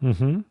ministry.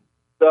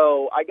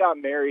 So I got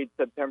married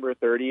September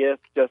 30th,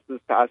 just this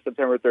past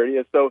September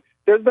 30th. So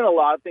there's been a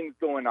lot of things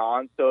going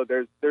on. So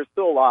there's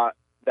still a lot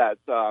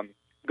that's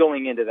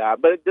going into that.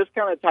 But this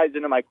kind of ties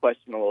into my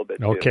question a little bit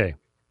too. Okay.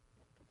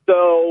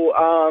 So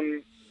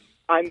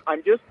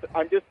I'm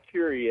just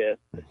curious,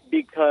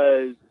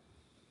 because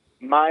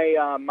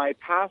my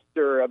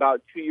pastor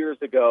about 2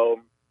 years ago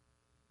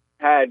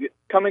had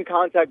come in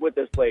contact with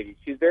this lady.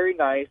 She's very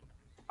nice.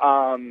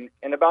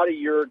 And about a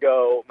year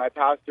ago, my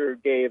pastor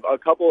gave a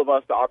couple of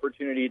us the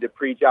opportunity to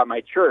preach at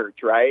my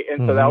church, right?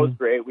 And so that was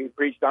great. We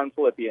preached on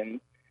Philippians.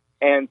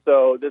 And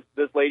so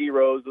this lady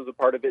Rose was a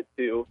part of it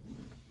too.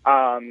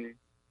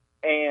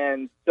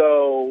 And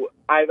so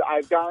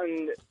I've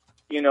gotten,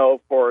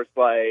 of course,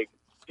 like,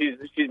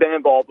 she's been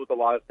involved with a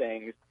lot of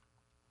things.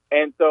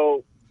 And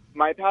so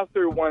my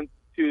pastor wants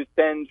to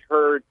send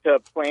her to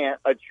plant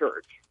a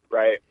church,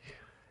 right?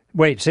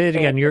 Wait, say it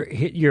again.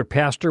 Your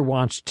pastor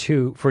wants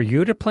for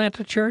you to plant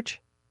a church?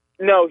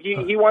 No,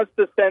 he wants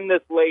to send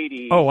this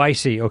lady. Oh, I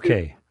see.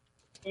 Okay.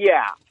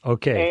 Yeah.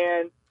 Okay.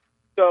 And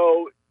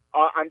so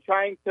I'm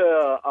trying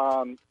to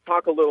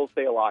talk a little,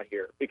 say a lot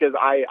here, because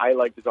I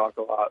like to talk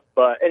a lot.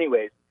 But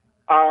anyways,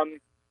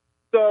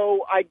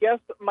 so I guess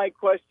my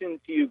question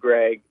to you,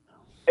 Greg,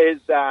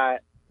 is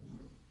that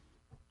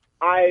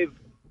I've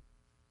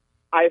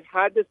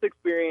had this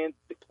experience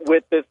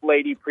with this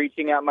lady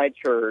preaching at my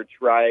church,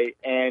 right?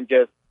 And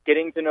just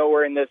getting to know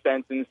her in this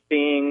sense, and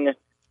seeing,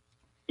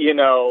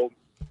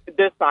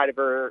 this side of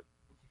her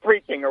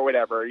preaching or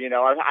whatever,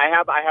 I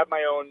have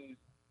my own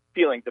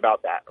feelings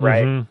about that,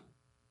 right?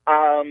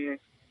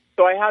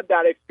 So I had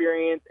that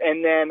experience,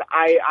 and then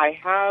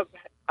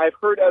I've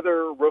heard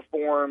other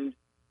Reformed,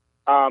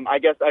 I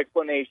guess,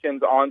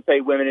 explanations on,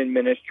 say, women in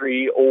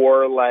ministry,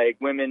 or like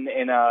women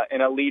in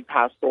a lead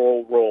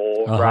pastoral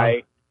role,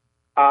 right?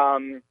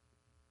 And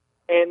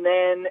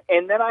then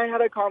I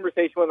had a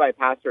conversation with my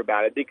pastor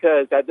about it,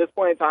 because at this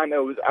point in time, I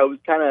was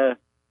kind of,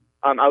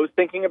 I was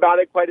thinking about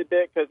it quite a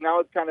bit, because now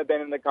it's kind of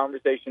been in the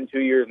conversation 2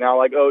 years now,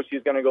 like, oh,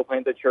 she's going to go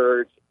plant the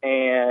church.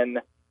 And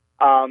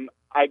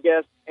I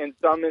guess in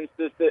some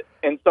instances,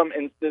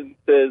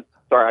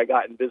 sorry, I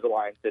got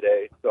Invisalign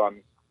today, so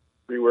I'm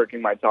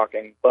reworking my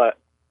talking, but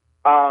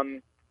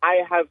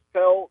I have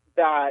felt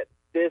that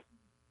this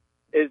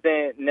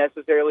isn't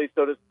necessarily,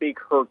 so to speak,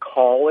 her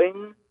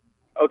calling.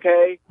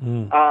 Okay.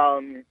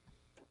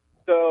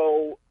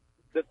 So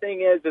the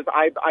thing is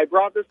I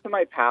brought this to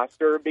my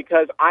pastor,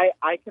 because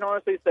I can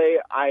honestly say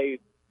I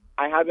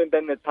haven't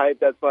been the type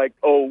that's like,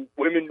 oh,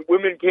 women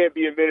can't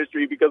be in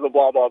ministry because of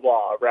blah, blah,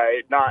 blah,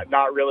 right?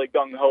 Not really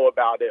gung-ho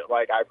about it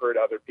like I've heard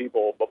other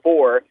people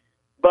before.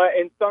 But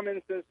in some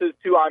instances,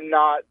 too, I'm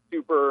not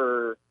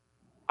super,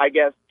 I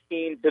guess,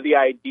 keen to the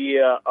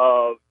idea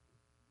of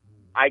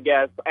I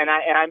guess, and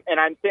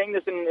I'm saying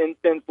this in an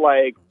instance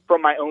like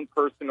from my own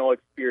personal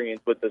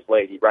experience with this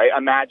lady, right?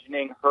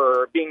 Imagining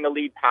her being the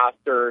lead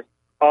pastor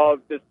of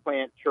this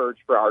plant church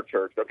for our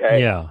church,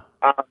 okay? Yeah.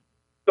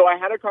 So I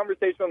had a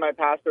conversation with my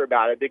pastor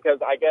about it because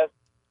I guess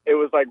it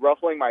was like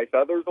ruffling my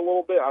feathers a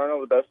little bit. I don't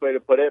know the best way to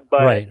put it,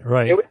 but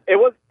right. It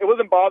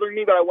wasn't bothering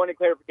me, but I wanted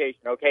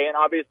clarification, okay? And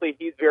obviously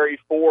he's very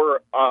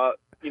for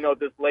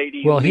this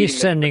lady. Well, he's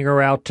sending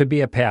her out to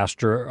be a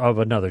pastor of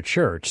another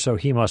church, so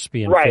he must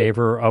be in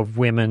favor of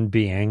women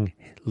being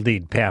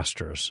lead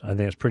pastors. I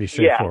think it's pretty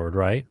straightforward,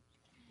 right?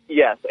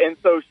 Yes, and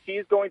so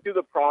she's going through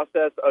the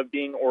process of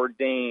being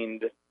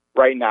ordained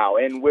right now,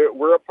 and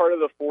we're a part of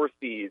the 4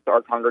 C's,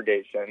 our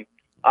congregation.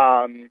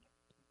 Tell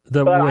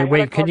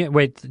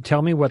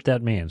me what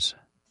that means.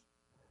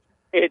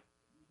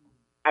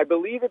 I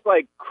believe it's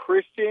like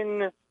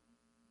Christian,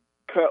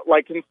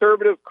 like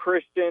conservative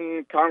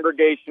Christian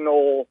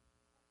congregational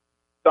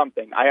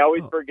something. I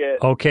always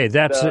forget. Okay,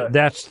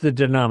 that's the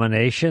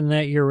denomination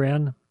that you're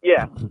in?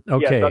 Yeah.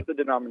 Okay. Yeah, that's the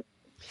denomination.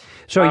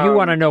 So you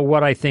want to know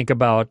what I think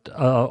about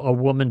a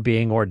woman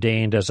being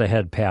ordained as a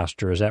head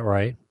pastor, is that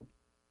right?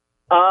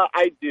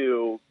 I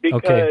do,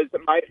 because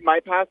my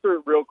pastor,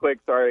 real quick,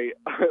 sorry,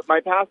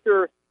 my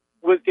pastor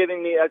was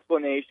giving me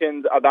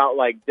explanations about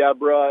like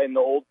Deborah in the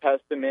Old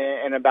Testament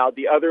and about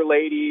the other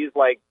ladies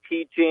like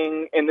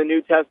teaching in the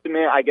New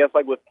Testament, I guess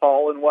like with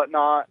Paul and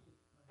whatnot.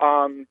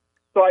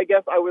 So I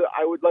guess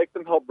I would like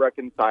some help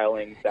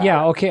reconciling that.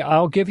 Yeah, okay,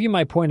 I'll give you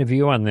my point of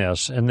view on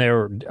this, and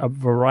there are a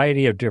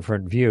variety of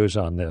different views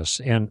on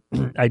this, and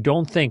I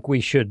don't think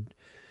we should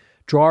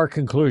draw our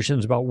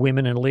conclusions about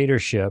women in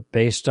leadership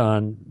based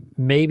on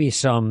maybe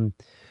some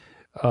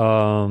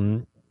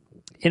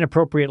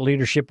inappropriate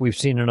leadership we've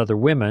seen in other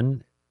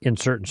women in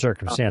certain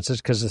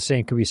circumstances, because the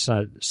same could be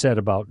said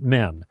about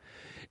men.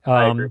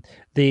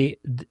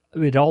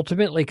 It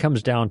ultimately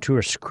comes down to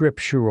a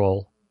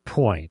scriptural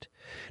point.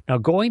 Now,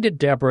 going to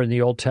Deborah in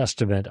the Old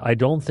Testament, I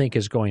don't think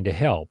is going to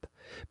help,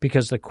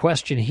 because the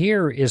question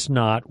here is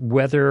not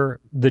whether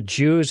the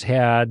Jews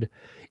had,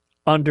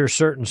 under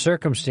certain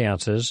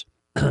circumstances,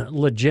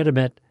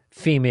 legitimate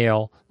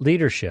female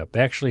leadership.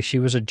 Actually, she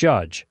was a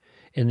judge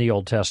in the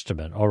Old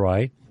Testament, all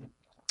right?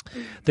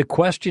 The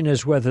question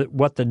is whether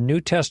what the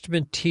New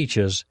Testament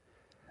teaches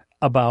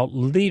about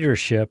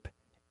leadership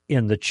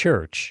in the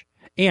church,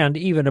 and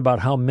even about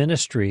how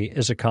ministry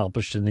is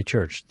accomplished in the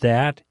church.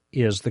 That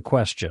is the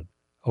question,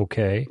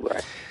 okay?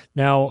 Right.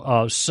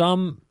 Now,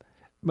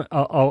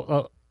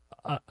 I'll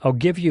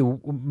give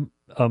you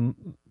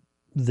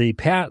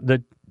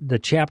the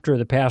chapter of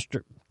the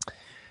pastor.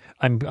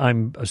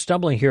 I'm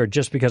stumbling here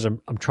just because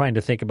I'm trying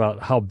to think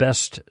about how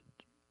best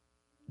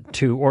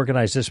to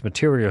organize this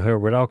material here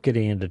without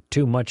getting into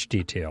too much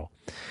detail.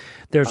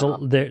 There's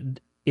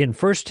in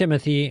 1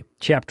 Timothy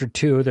chapter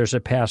 2, there's a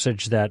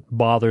passage that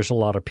bothers a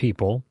lot of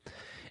people.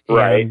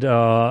 Right.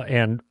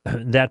 And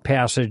that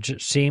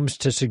passage seems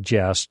to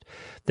suggest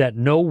that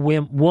no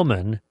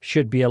woman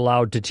should be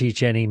allowed to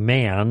teach any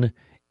man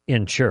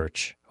in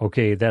church.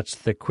 Okay, that's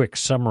the quick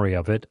summary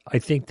of it. I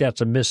think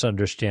that's a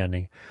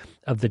misunderstanding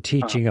of the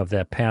teaching of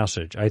that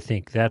passage. I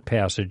think that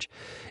passage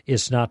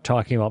is not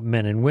talking about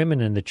men and women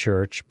in the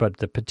church, but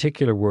the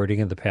particular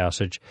wording of the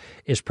passage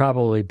is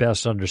probably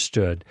best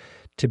understood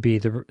to be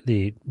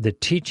the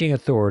teaching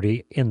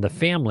authority in the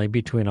family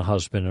between a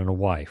husband and a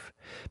wife,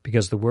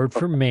 because the word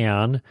for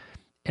man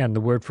and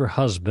the word for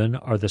husband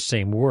are the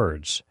same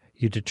words.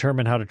 You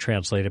determine how to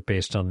translate it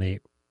based on the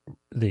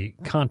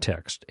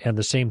context, and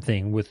the same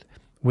thing with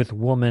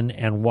woman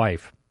and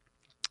wife.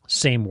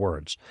 Same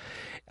words,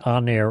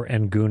 aner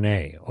and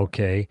gune,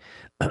 okay?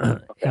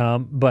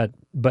 But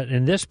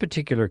in this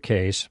particular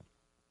case,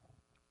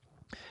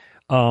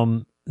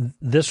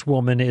 this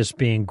woman is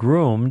being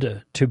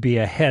groomed to be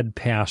a head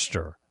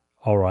pastor,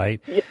 all right?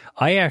 Yeah.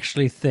 I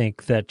actually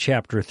think that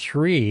chapter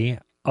 3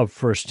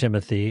 of 1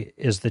 Timothy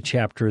is the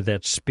chapter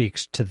that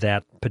speaks to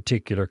that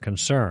particular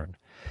concern.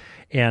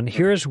 And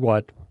here's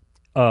what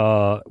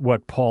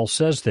Paul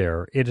says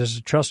there. It is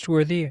a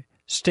trustworthy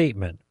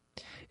statement.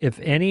 If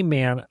any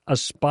man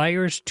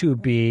aspires to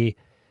be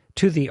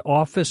to the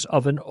office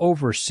of an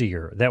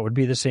overseer, that would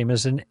be the same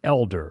as an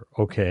elder,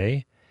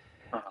 okay?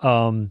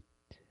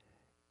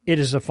 It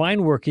is a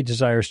fine work he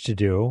desires to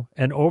do.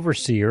 An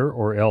overseer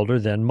or elder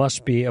then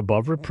must be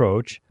above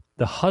reproach,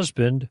 the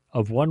husband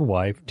of one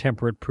wife,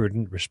 temperate,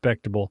 prudent,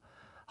 respectable,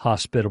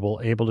 hospitable,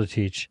 able to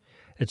teach,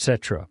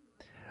 etc.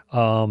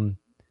 And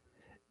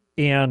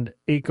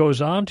it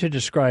goes on to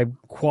describe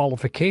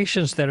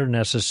qualifications that are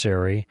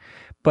necessary,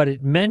 but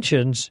it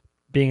mentions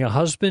being a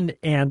husband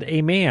and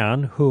a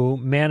man who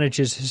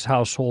manages his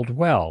household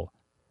well.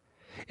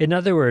 In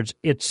other words,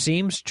 it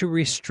seems to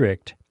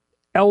restrict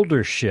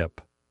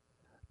eldership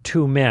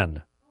to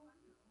men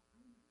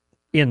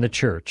in the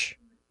church.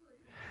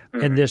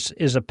 And this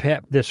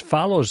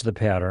follows the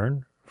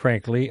pattern,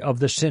 frankly, of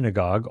the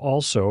synagogue,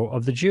 also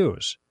of the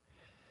Jews,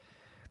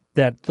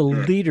 that the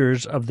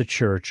leaders of the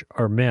church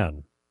are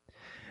men.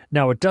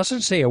 Now, it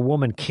doesn't say a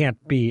woman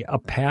can't be a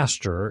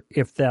pastor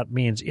if that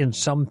means in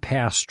some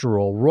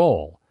pastoral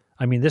role.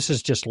 I mean, this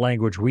is just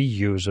language we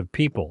use of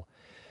people.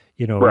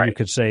 You know, Right. you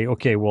could say,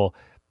 okay, well,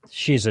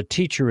 she's a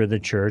teacher in the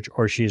church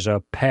or she's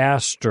a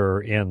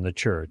pastor in the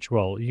church.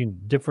 Well,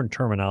 different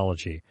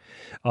terminology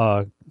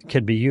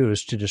can be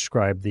used to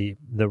describe the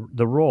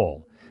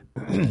role.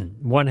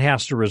 One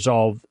has to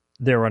resolve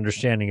their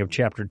understanding of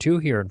chapter 2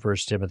 here in 1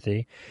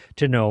 Timothy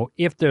to know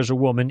if there's a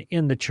woman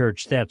in the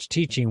church that's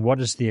teaching, what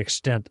is the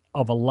extent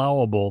of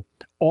allowable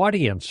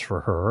audience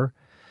for her?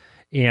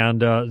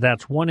 And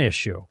that's one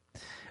issue.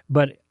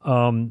 But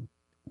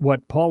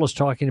what Paul is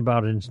talking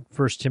about in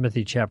 1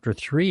 Timothy chapter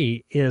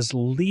 3 is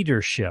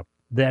leadership.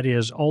 That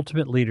is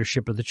ultimate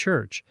leadership of the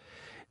church,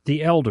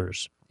 the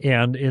elders.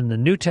 And in the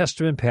New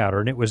Testament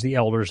pattern, it was the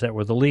elders that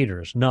were the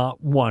leaders,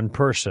 not one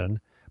person,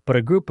 but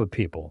a group of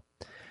people.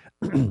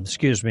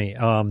 Excuse me.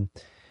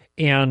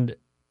 And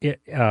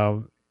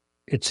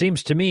it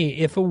seems to me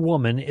if a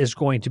woman is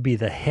going to be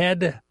the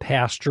head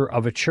pastor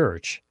of a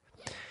church,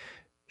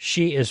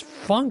 she is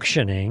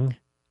functioning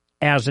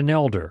as an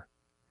elder.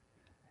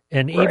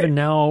 And even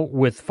now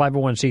with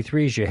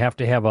 501c3s, you have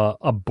to have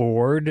a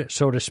board,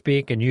 so to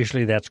speak, and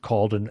usually that's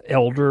called an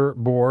elder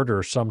board,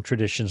 or some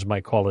traditions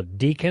might call it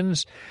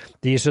deacons.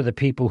 These are the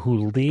people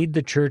who lead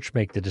the church,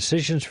 make the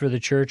decisions for the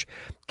church.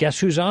 Guess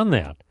who's on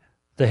that?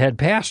 The head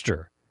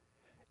pastor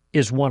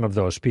is one of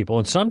those people.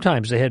 And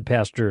sometimes the head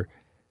pastor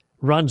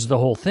runs the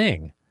whole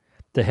thing.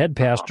 The head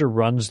pastor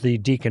runs the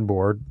deacon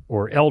board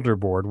or elder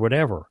board,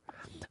 whatever.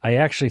 I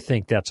actually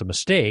think that's a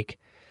mistake,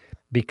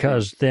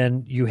 because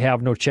then you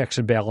have no checks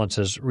and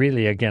balances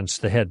really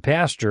against the head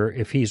pastor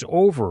if he's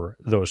over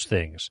those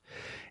things.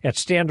 At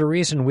Stand to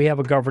Reason, we have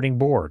a governing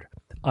board.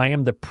 I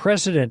am the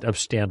president of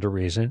Stand to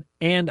Reason,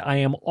 and I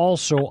am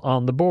also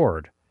on the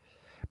board.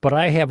 But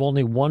I have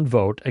only one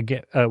vote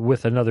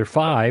with another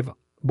 5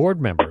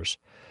 board members.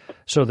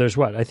 So there's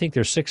I think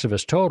there's 6 of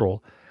us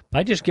total.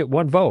 I just get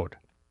one vote.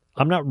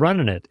 I'm not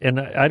running it, and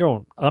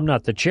I'm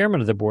not the chairman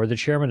of the board. The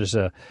chairman is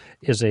a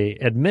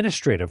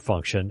administrative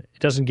function. It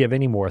doesn't give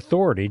any more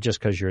authority just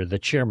because you're the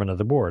chairman of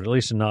the board, at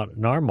least not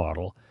in our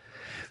model.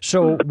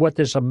 So what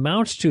this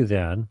amounts to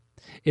then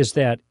is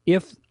that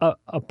if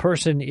a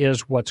person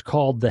is what's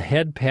called the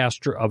head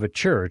pastor of a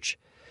church,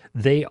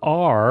 they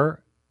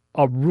are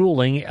a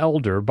ruling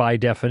elder by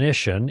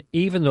definition,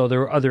 even though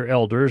there are other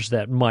elders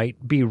that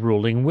might be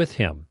ruling with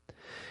him.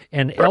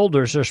 And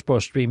elders are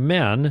supposed to be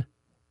men,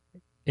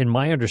 in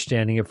my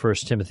understanding of 1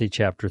 Timothy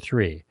chapter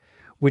 3,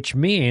 which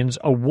means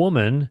a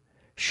woman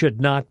should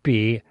not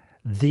be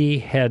the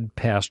head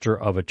pastor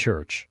of a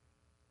church.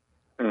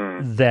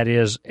 That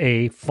is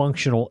a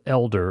functional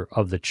elder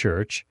of the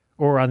church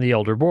or on the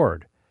elder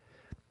board,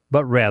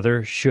 but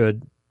rather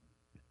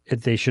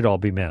they should all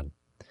be men.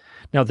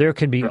 Now, there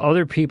can be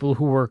other people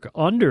who work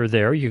under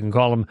there. You can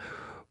call them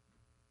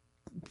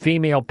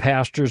female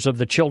pastors of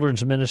the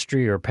children's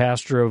ministry, or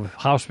pastor of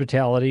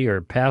hospitality,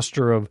 or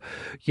pastor of,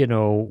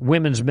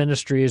 women's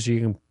ministries.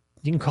 You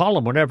can call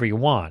them whatever you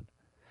want.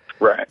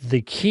 Right.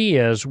 The key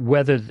is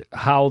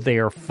how they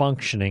are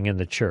functioning in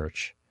the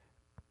church.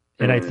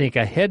 And I think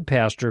a head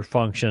pastor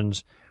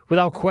functions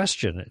without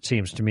question, it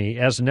seems to me,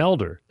 as an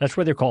elder. That's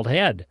why they're called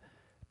head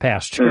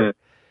pastor,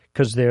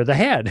 because they're the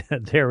head.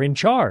 They're in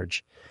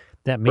charge.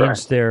 That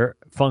means they're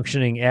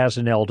functioning as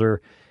an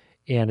elder,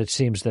 and it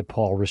seems that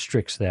Paul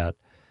restricts that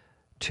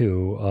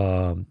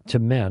to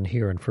men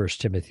here in 1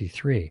 Timothy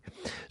 3.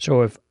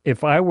 So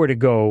if I were to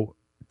go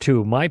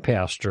to my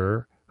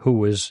pastor who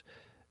was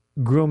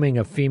grooming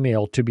a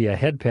female to be a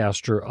head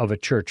pastor of a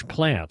church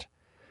plant,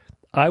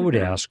 I would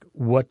ask,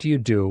 what do you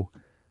do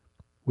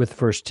with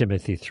 1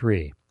 Timothy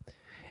 3?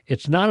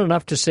 It's not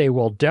enough to say,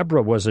 well,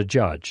 Deborah was a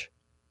judge,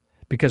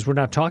 because we're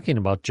not talking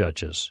about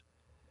judges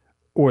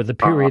or the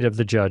period of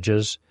the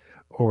judges,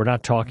 or we're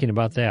not talking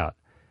about that.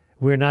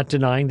 We're not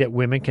denying that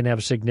women can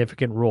have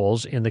significant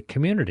roles in the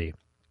community.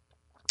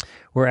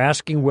 We're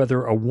asking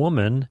whether a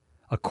woman,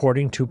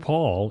 according to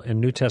Paul in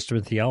New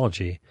Testament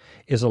theology,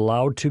 is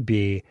allowed to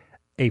be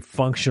a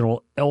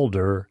functional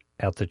elder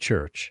at the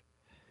church.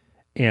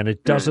 And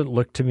it doesn't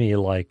look to me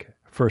like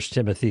 1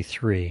 Timothy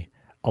 3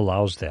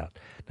 allows that.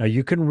 Now,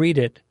 you can read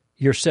it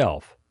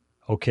yourself,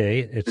 okay?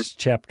 It's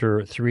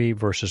chapter 3,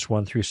 verses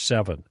 1 through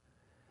 7.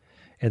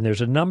 And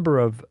there's a number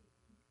of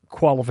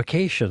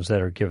qualifications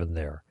that are given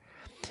there.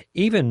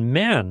 Even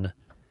men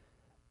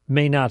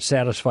may not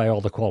satisfy all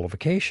the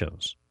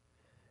qualifications.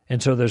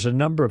 And so there's a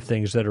number of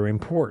things that are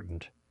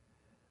important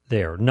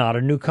there. Not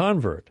a new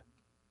convert,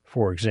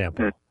 for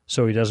example,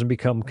 so he doesn't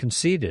become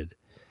conceited.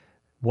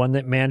 One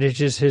that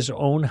manages his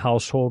own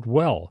household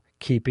well,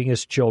 keeping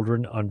his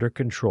children under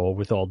control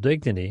with all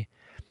dignity.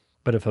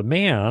 But if a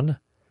man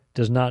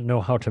does not know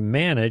how to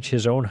manage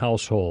his own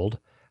household,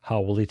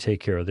 how will he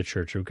take care of the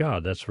church of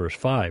God? That's verse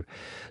 5.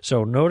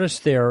 So notice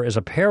there is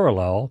a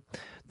parallel.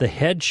 The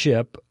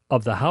headship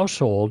of the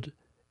household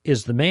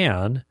is the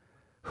man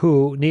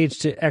who needs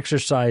to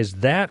exercise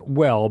that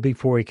well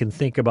before he can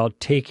think about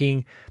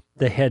taking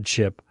the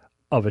headship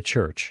of a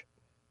church.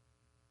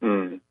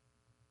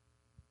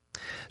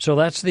 So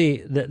that's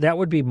that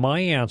would be my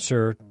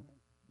answer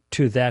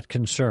to that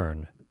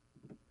concern.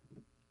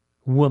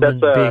 woman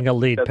being a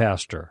lead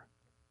pastor.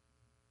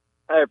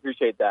 I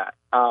appreciate that.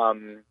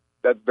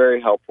 That's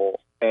very helpful.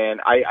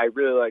 And I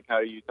really like how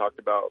you talked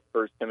about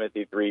 1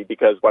 Timothy 3,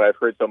 because what I've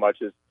heard so much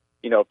is,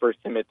 1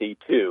 Timothy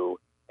 2,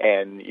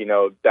 and,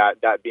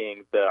 that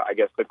being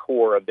the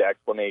core of the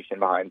explanation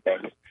behind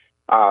things.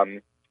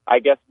 I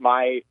guess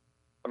my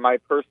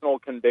personal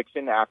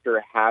conviction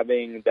after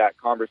having that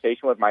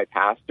conversation with my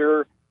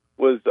pastor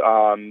was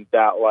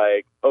that,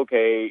 like,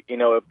 okay,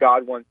 if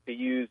God wants to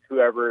use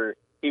whoever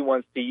he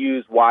wants to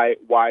use, why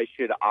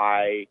should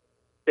I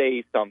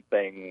say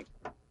something?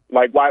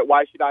 Like,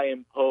 why should I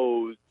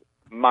impose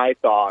my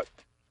thoughts,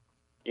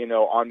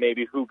 on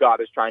maybe who God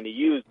is trying to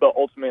use? But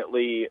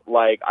ultimately,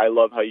 like, I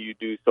love how you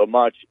do so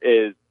much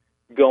is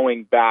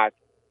going back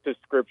to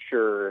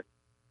Scripture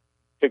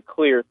to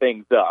clear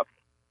things up.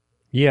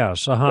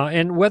 Yes,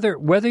 and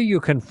whether you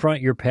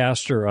confront your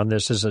pastor on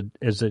this is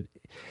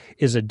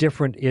a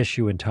different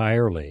issue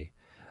entirely,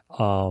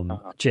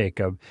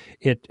 Jacob.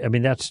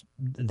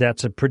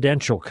 That's a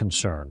prudential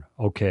concern,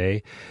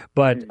 okay?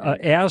 But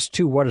as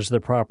to what is the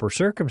proper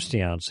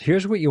circumstance,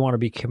 here's what you want to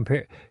be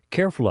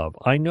careful of.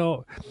 I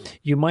know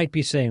you might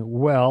be saying,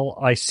 well,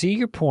 I see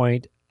your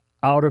point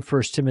out of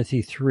 1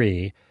 Timothy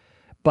 3,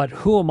 but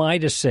who am I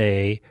to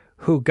say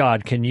who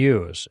God can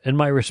use? And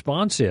my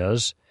response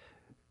is,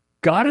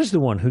 God is the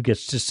one who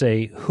gets to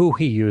say who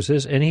he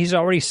uses, and he's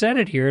already said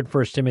it here in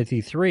 1 Timothy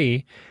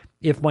 3,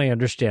 if my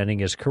understanding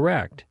is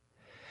correct.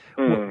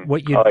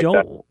 What you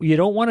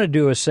don't want to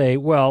do is say,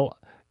 well,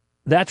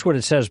 that's what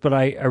it says, but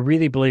I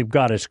really believe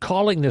God is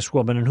calling this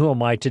woman, and who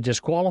am I to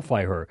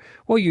disqualify her?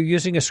 Well, you're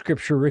using a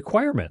Scripture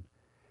requirement.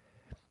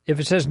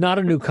 If it says not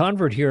a new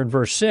convert here in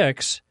verse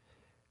 6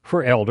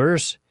 for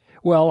elders,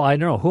 well, I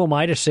don't know. Who am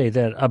I to say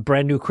that a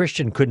brand new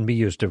Christian couldn't be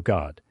used of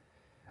God?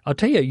 I'll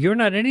tell you, you're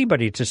not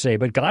anybody to say,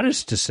 but God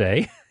is to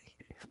say.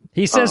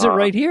 He says it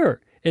right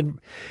here. And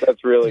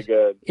that's really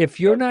good. If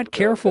you're not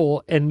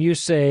careful and you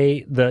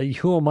say,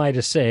 who am I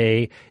to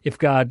say if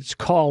God's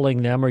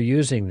calling them or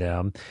using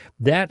them,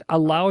 that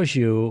allows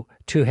you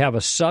to have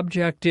a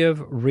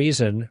subjective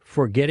reason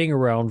for getting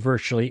around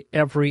virtually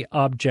every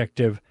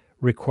objective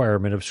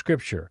requirement of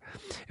Scripture.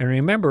 And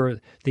remember,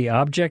 the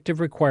objective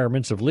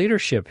requirements of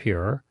leadership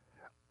here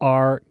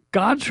are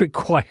God's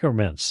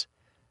requirements,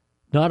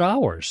 not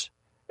ours.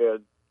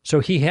 Good. So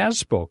he has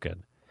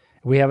spoken.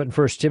 We have it in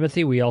 1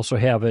 Timothy. We also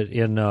have it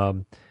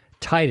in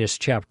Titus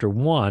chapter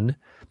 1,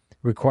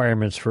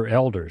 requirements for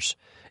elders.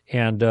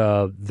 And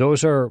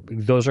those are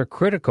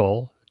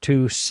critical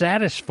to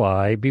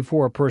satisfy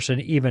before a person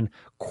even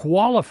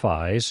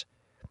qualifies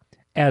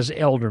as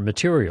elder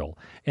material.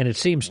 And it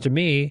seems to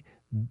me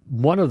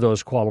one of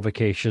those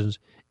qualifications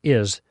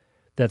is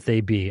that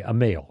they be a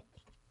male.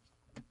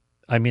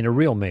 I mean a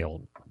real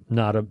male,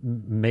 not a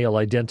male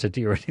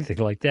identity or anything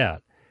like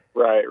that.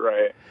 Right.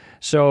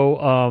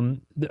 So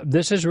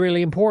this is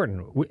really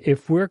important.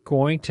 If we're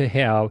going to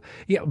have,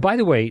 by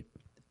the way,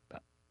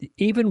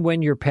 even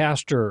when your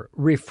pastor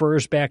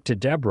refers back to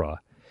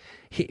Deborah,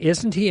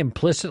 isn't he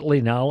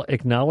implicitly now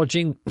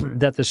acknowledging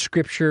that the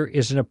Scripture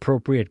is an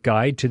appropriate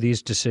guide to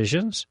these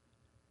decisions?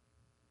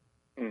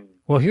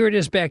 Well, here it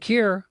is back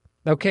here.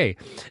 Okay.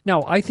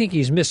 Now, I think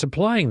he's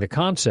misapplying the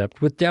concept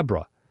with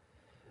Deborah,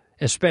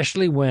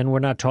 especially when we're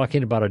not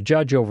talking about a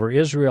judge over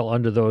Israel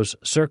under those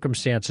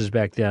circumstances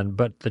back then,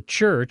 but the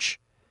church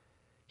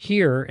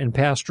here in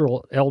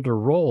pastoral elder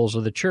roles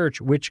of the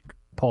church, which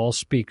Paul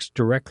speaks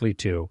directly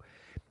to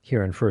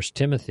here in 1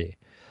 Timothy.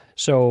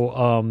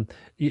 So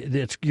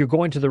he's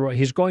going to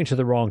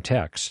the wrong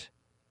text.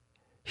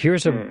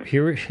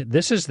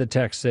 This is the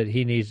text that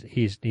he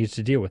needs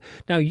to deal with.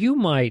 Now, you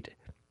might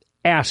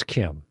ask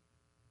him.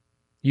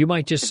 You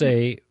might just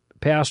say,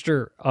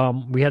 Pastor,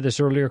 we had this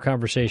earlier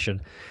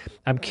conversation.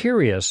 I'm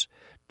curious,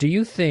 do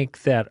you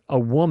think that a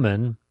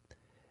woman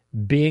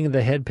being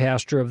the head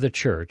pastor of the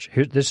church,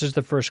 this is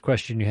the first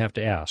question you have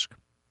to ask.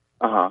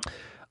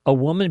 A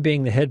woman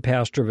being the head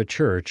pastor of a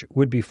church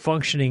would be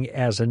functioning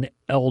as an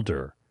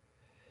elder.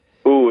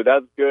 Ooh,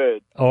 that's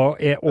good.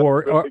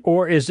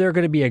 Or is there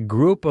going to be a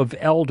group of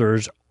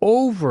elders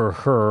over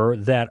her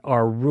that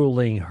are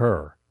ruling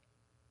her,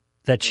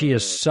 that she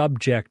is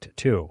subject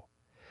to?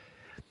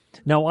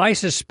 Now, I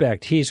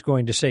suspect he's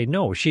going to say,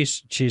 no,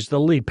 she's the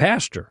lead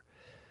pastor.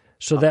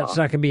 So that's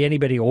not going to be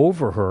anybody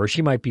over her.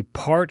 She might be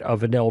part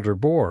of an elder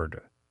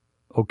board.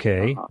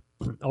 Okay.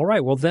 All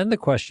right. Well, then the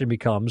question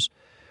becomes,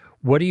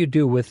 what do you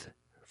do with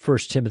 1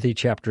 Timothy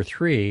chapter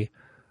 3?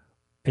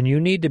 And you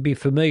need to be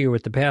familiar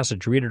with the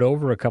passage. Read it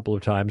over a couple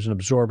of times and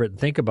absorb it and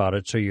think about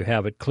it so you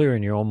have it clear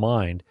in your own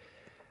mind.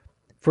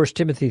 1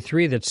 Timothy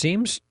 3 that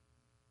seems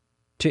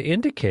to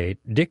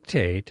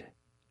dictate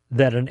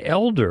that an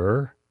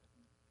elder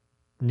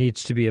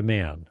needs to be a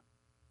man.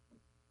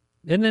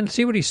 And then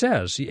see what he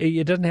says.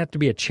 It doesn't have to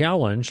be a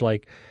challenge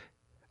like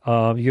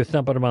you're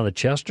thumping him on the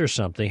chest or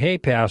something. Hey,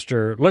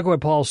 pastor, look what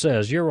Paul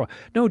says. You're wrong.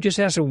 No, just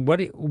ask him, what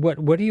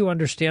do you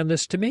understand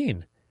this to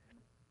mean?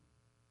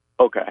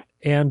 Okay.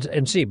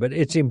 And see, but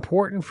it's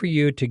important for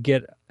you to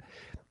get,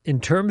 in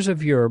terms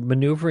of your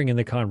maneuvering in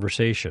the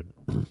conversation,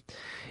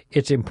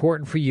 it's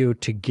important for you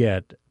to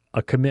get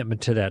a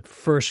commitment to that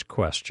first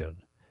question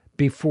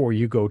before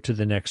you go to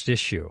the next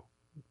issue.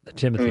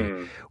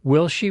 Timothy,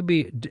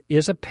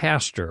 is a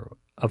pastor,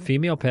 a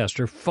female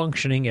pastor,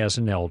 functioning as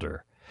an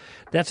elder?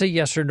 That's a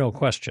yes or no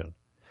question.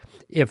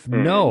 If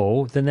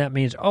no, then that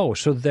means,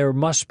 so there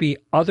must be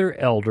other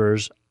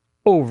elders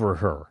over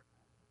her.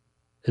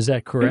 Is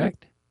that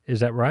correct? Is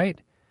that right?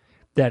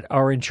 That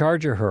are in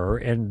charge of her,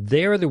 and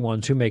they're the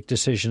ones who make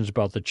decisions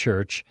about the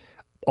church,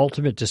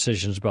 ultimate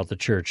decisions about the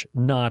church,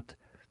 not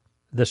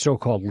the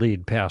so-called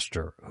lead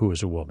pastor, who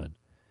is a woman.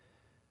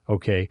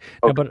 Okay.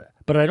 Now,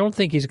 but I don't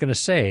think he's going to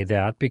say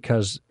that,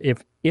 because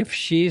if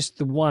she's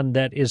the one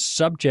that is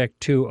subject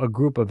to a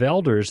group of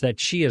elders that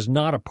she is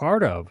not a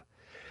part of,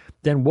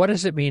 then what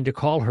does it mean to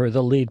call her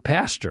the lead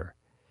pastor?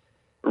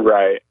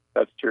 Right.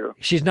 That's true.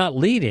 She's not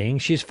leading,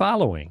 she's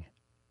following.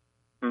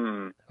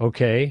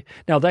 Okay.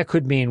 Now, that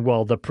could mean,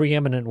 well, the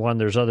preeminent one,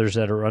 there's others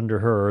that are under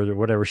her or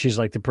whatever. She's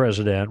like the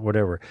president,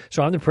 whatever.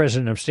 So I'm the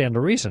president of Stand to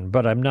Reason,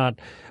 but I'm not,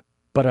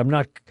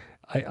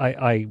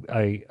 I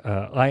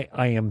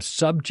am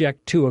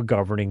subject to a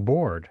governing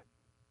board.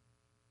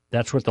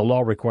 That's what the law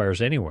requires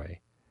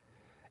anyway.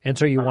 And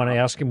so you want to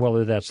ask him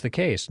whether that's the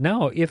case.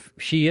 Now, if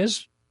she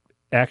is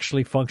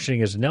actually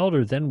functioning as an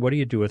elder, then what do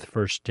you do with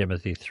 1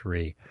 Timothy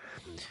 3,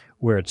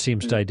 where it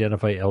seems to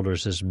identify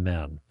elders as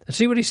men? And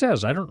see what he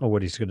says. I don't know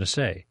what he's going to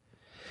say.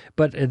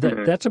 But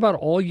that's about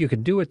all you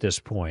can do at this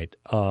point,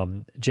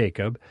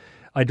 Jacob.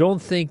 I don't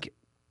think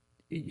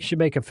you should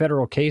make a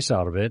federal case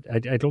out of it.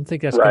 I don't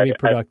think that's going to be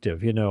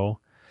productive,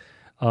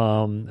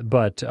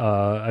 But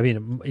I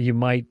mean, it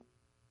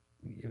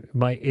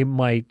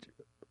might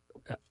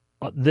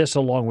this,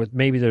 along with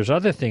maybe there's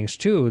other things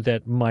too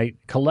that might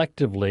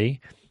collectively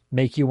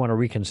make you want to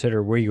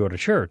reconsider where you go to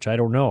church. I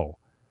don't know.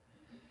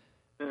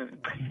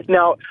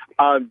 Now,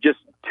 just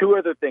two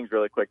other things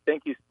really quick.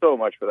 Thank you so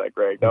much for that,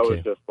 Greg. That was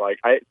just like,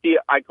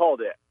 I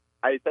called it.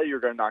 I said you were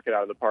going to knock it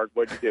out of the park.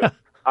 What'd you do?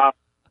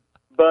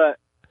 But,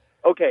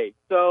 okay,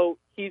 so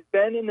he's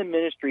been in the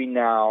ministry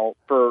now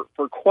for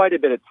quite a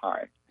bit of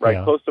time, right?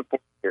 Yeah. Close to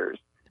 40 years.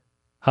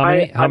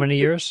 How many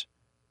years?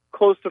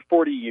 Close to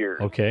 40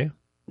 years. Okay.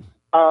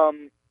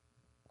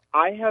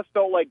 I have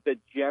felt like the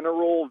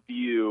general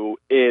view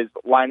is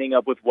lining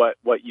up with what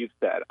you've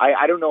said.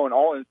 I don't know in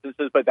all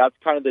instances, but that's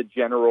kind of the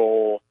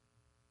general.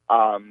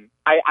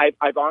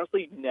 I've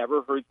honestly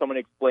never heard someone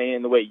explain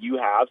in the way you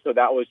have, so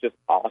that was just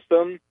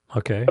awesome.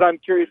 Okay. But I'm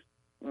curious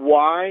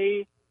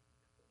why,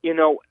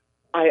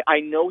 I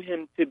know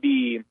him to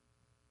be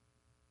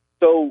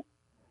so,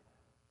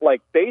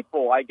 like,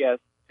 faithful, I guess,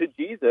 to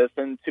Jesus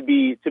and to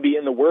be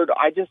in the Word.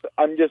 I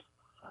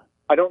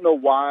don't know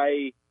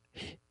why.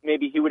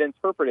 Maybe he would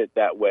interpret it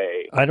that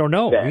way. I don't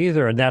know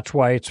either, and that's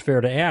why it's fair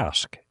to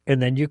ask.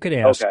 And then you could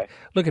ask,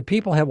 look,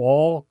 people have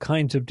all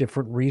kinds of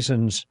different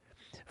reasons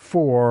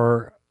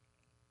for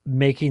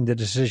making the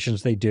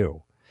decisions they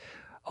do.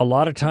 A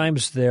lot of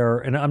times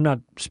and I'm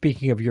not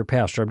speaking of your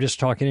pastor, I'm just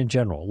talking in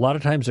general. A lot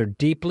of times they're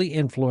deeply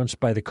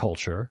influenced by the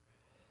culture,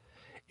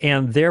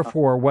 and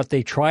therefore what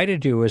they try to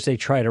do is they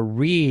try to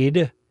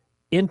read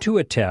into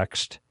a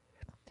text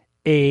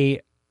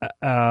an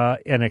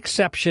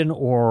exception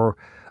or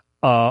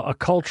a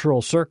cultural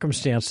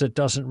circumstance that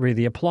doesn't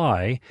really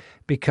apply,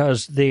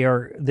 because they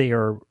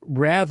are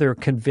rather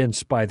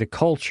convinced by the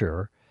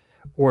culture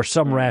or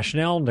some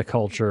rationale in the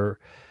culture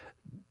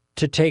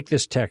to take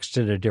this text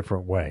in a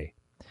different way.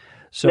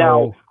 So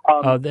now,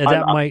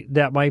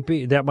 that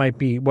might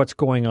be what's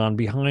going on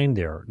behind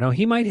there. Now,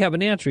 he might have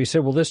an answer. He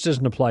said, "Well, this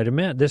doesn't apply to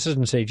men. This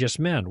doesn't say just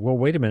men." Well,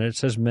 wait a minute. It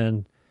says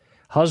men,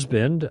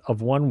 husband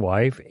of one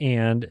wife,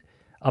 and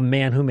a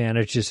man who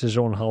manages his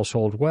own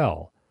household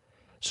well.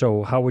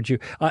 So how would you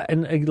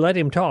and let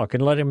him talk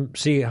and let him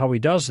see how he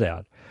does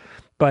that?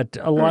 But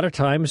a lot of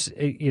times,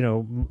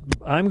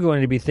 I'm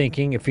going to be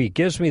thinking, if he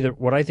gives me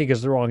what I think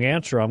is the wrong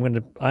answer, I'm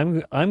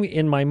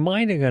in my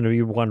mind, I'm going to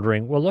be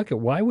wondering, well, look,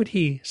 why would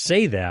he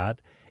say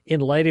that in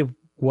light of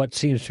what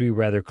seems to be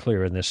rather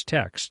clear in this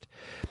text?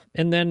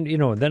 And then,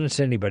 then it's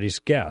anybody's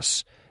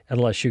guess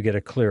unless you get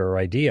a clearer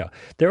idea.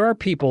 There are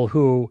people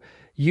who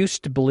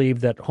used to believe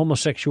that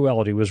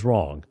homosexuality was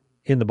wrong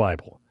in the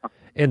Bible,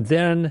 and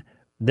then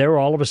they're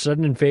all of a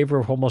sudden in favor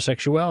of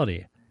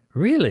homosexuality.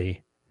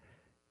 Really?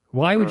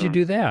 Why would you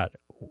do that?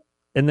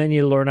 And then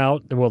you learn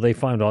they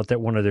found out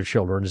that one of their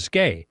children is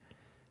gay.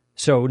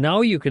 So now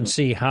you can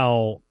see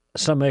how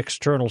some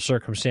external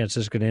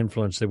circumstances can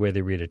influence the way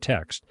they read a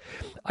text.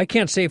 I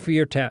can't say for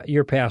your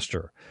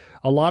pastor.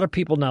 A lot of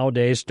people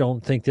nowadays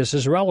don't think this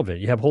is relevant.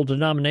 You have whole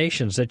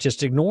denominations that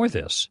just ignore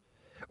this.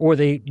 Or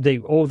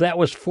that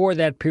was for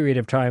that period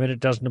of time and it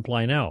doesn't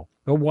apply now.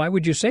 Well, why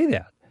would you say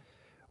that?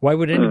 Why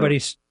would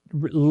anybody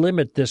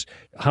limit this?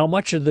 How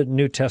much of the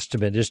New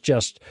Testament is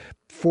just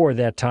for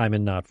that time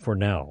and not for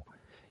now?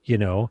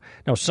 Now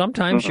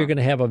sometimes you're going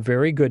to have a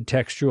very good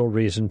textual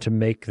reason to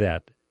make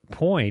that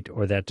point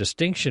or that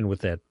distinction with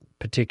that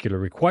particular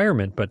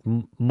requirement, but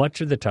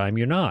much of the time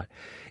you're not.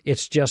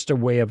 It's just a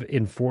way of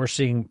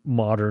enforcing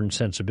modern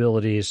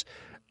sensibilities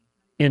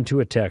into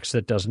a text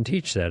that doesn't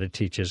teach that. It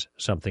teaches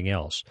something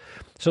else.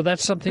 So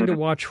that's something to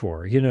watch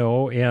for,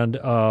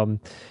 and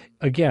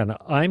again,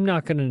 I'm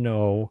not going to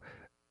know.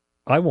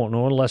 I won't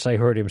know unless I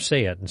heard him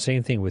say it, and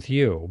same thing with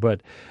you.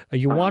 But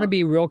you want to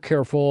be real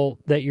careful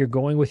that you're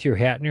going with your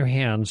hat in your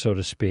hand, so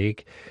to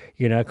speak.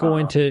 You're not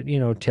going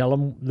to, tell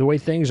him the way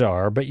things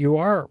are, but you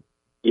are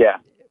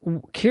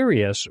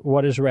curious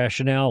what his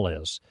rationale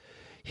is.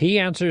 He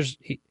answers,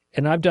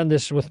 and I've done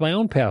this with my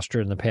own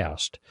pastor in the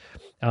past,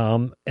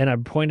 and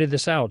I've pointed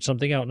this out,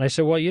 and I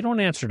said, well, you don't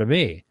answer to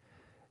me.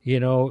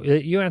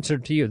 You answer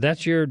to you.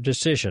 That's your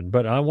decision,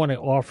 but I want to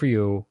offer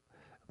you,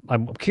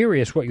 I'm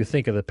curious what you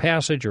think of the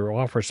passage or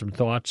offer some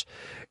thoughts,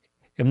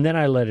 and then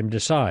I let him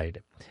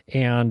decide.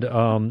 And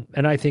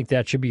I think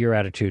that should be your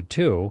attitude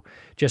too.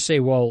 Just say,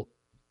 well,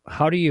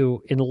 how do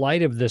you, in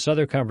light of this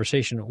other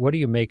conversation, what do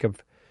you make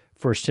of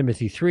 1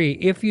 Timothy 3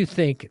 if you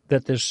think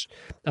that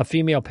a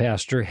female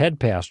pastor, head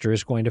pastor,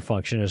 is going to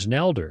function as an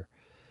elder?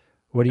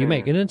 What do you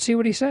make? And then see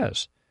what he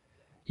says.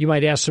 You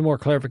might ask some more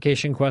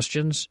clarification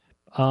questions.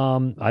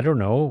 I don't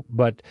know,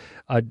 but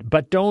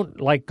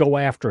don't go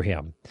after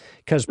him,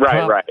 because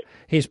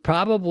he's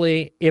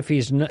probably, if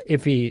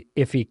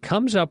he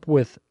comes up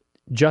with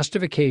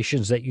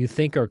justifications that you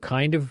think are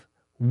kind of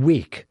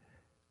weak,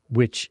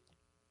 which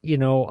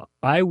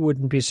I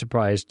wouldn't be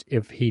surprised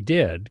if he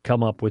did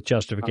come up with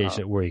justifications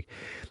that were weak.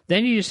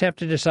 Then you just have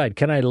to decide: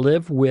 can I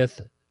live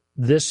with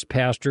this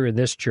pastor in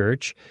this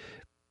church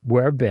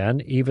where I've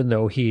been, even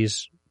though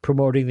he's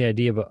promoting the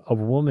idea of a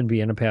woman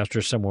being a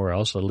pastor somewhere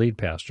else, a lead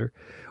pastor,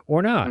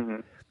 or not?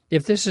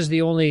 If this is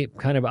the only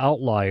kind of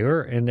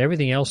outlier and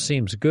everything else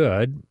seems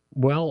good,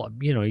 well,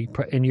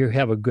 and you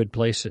have a good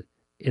place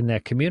in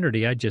that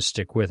community, I'd just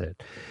stick with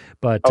it.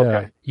 But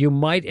you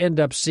might end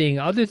up seeing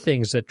other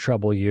things that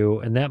trouble you,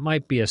 and that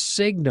might be a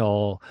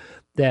signal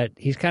that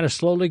he's kind of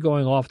slowly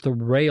going off the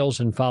rails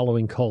and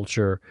following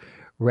culture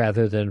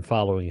rather than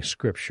following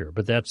Scripture.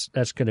 But that's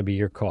going to be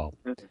your call.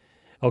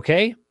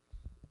 Okay?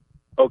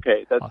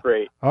 Okay, that's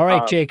great. All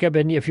right, Jacob,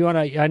 and if you want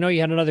to, I know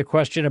you had another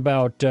question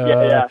about,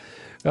 but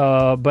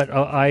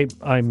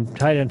I'm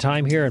tight on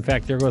time here. In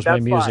fact, there goes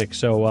my music. Fine.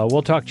 So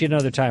we'll talk to you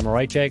another time. All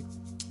right, Jake?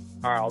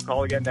 All right, I'll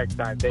call again next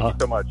time. Thank you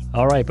so much.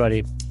 All right,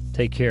 buddy.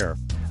 Take care.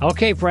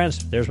 Okay,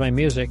 friends, there's my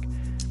music.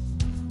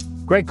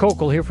 Greg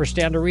Kokel here for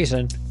Stand to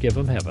Reason. Give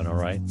them heaven, all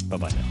right?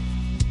 Bye-bye now.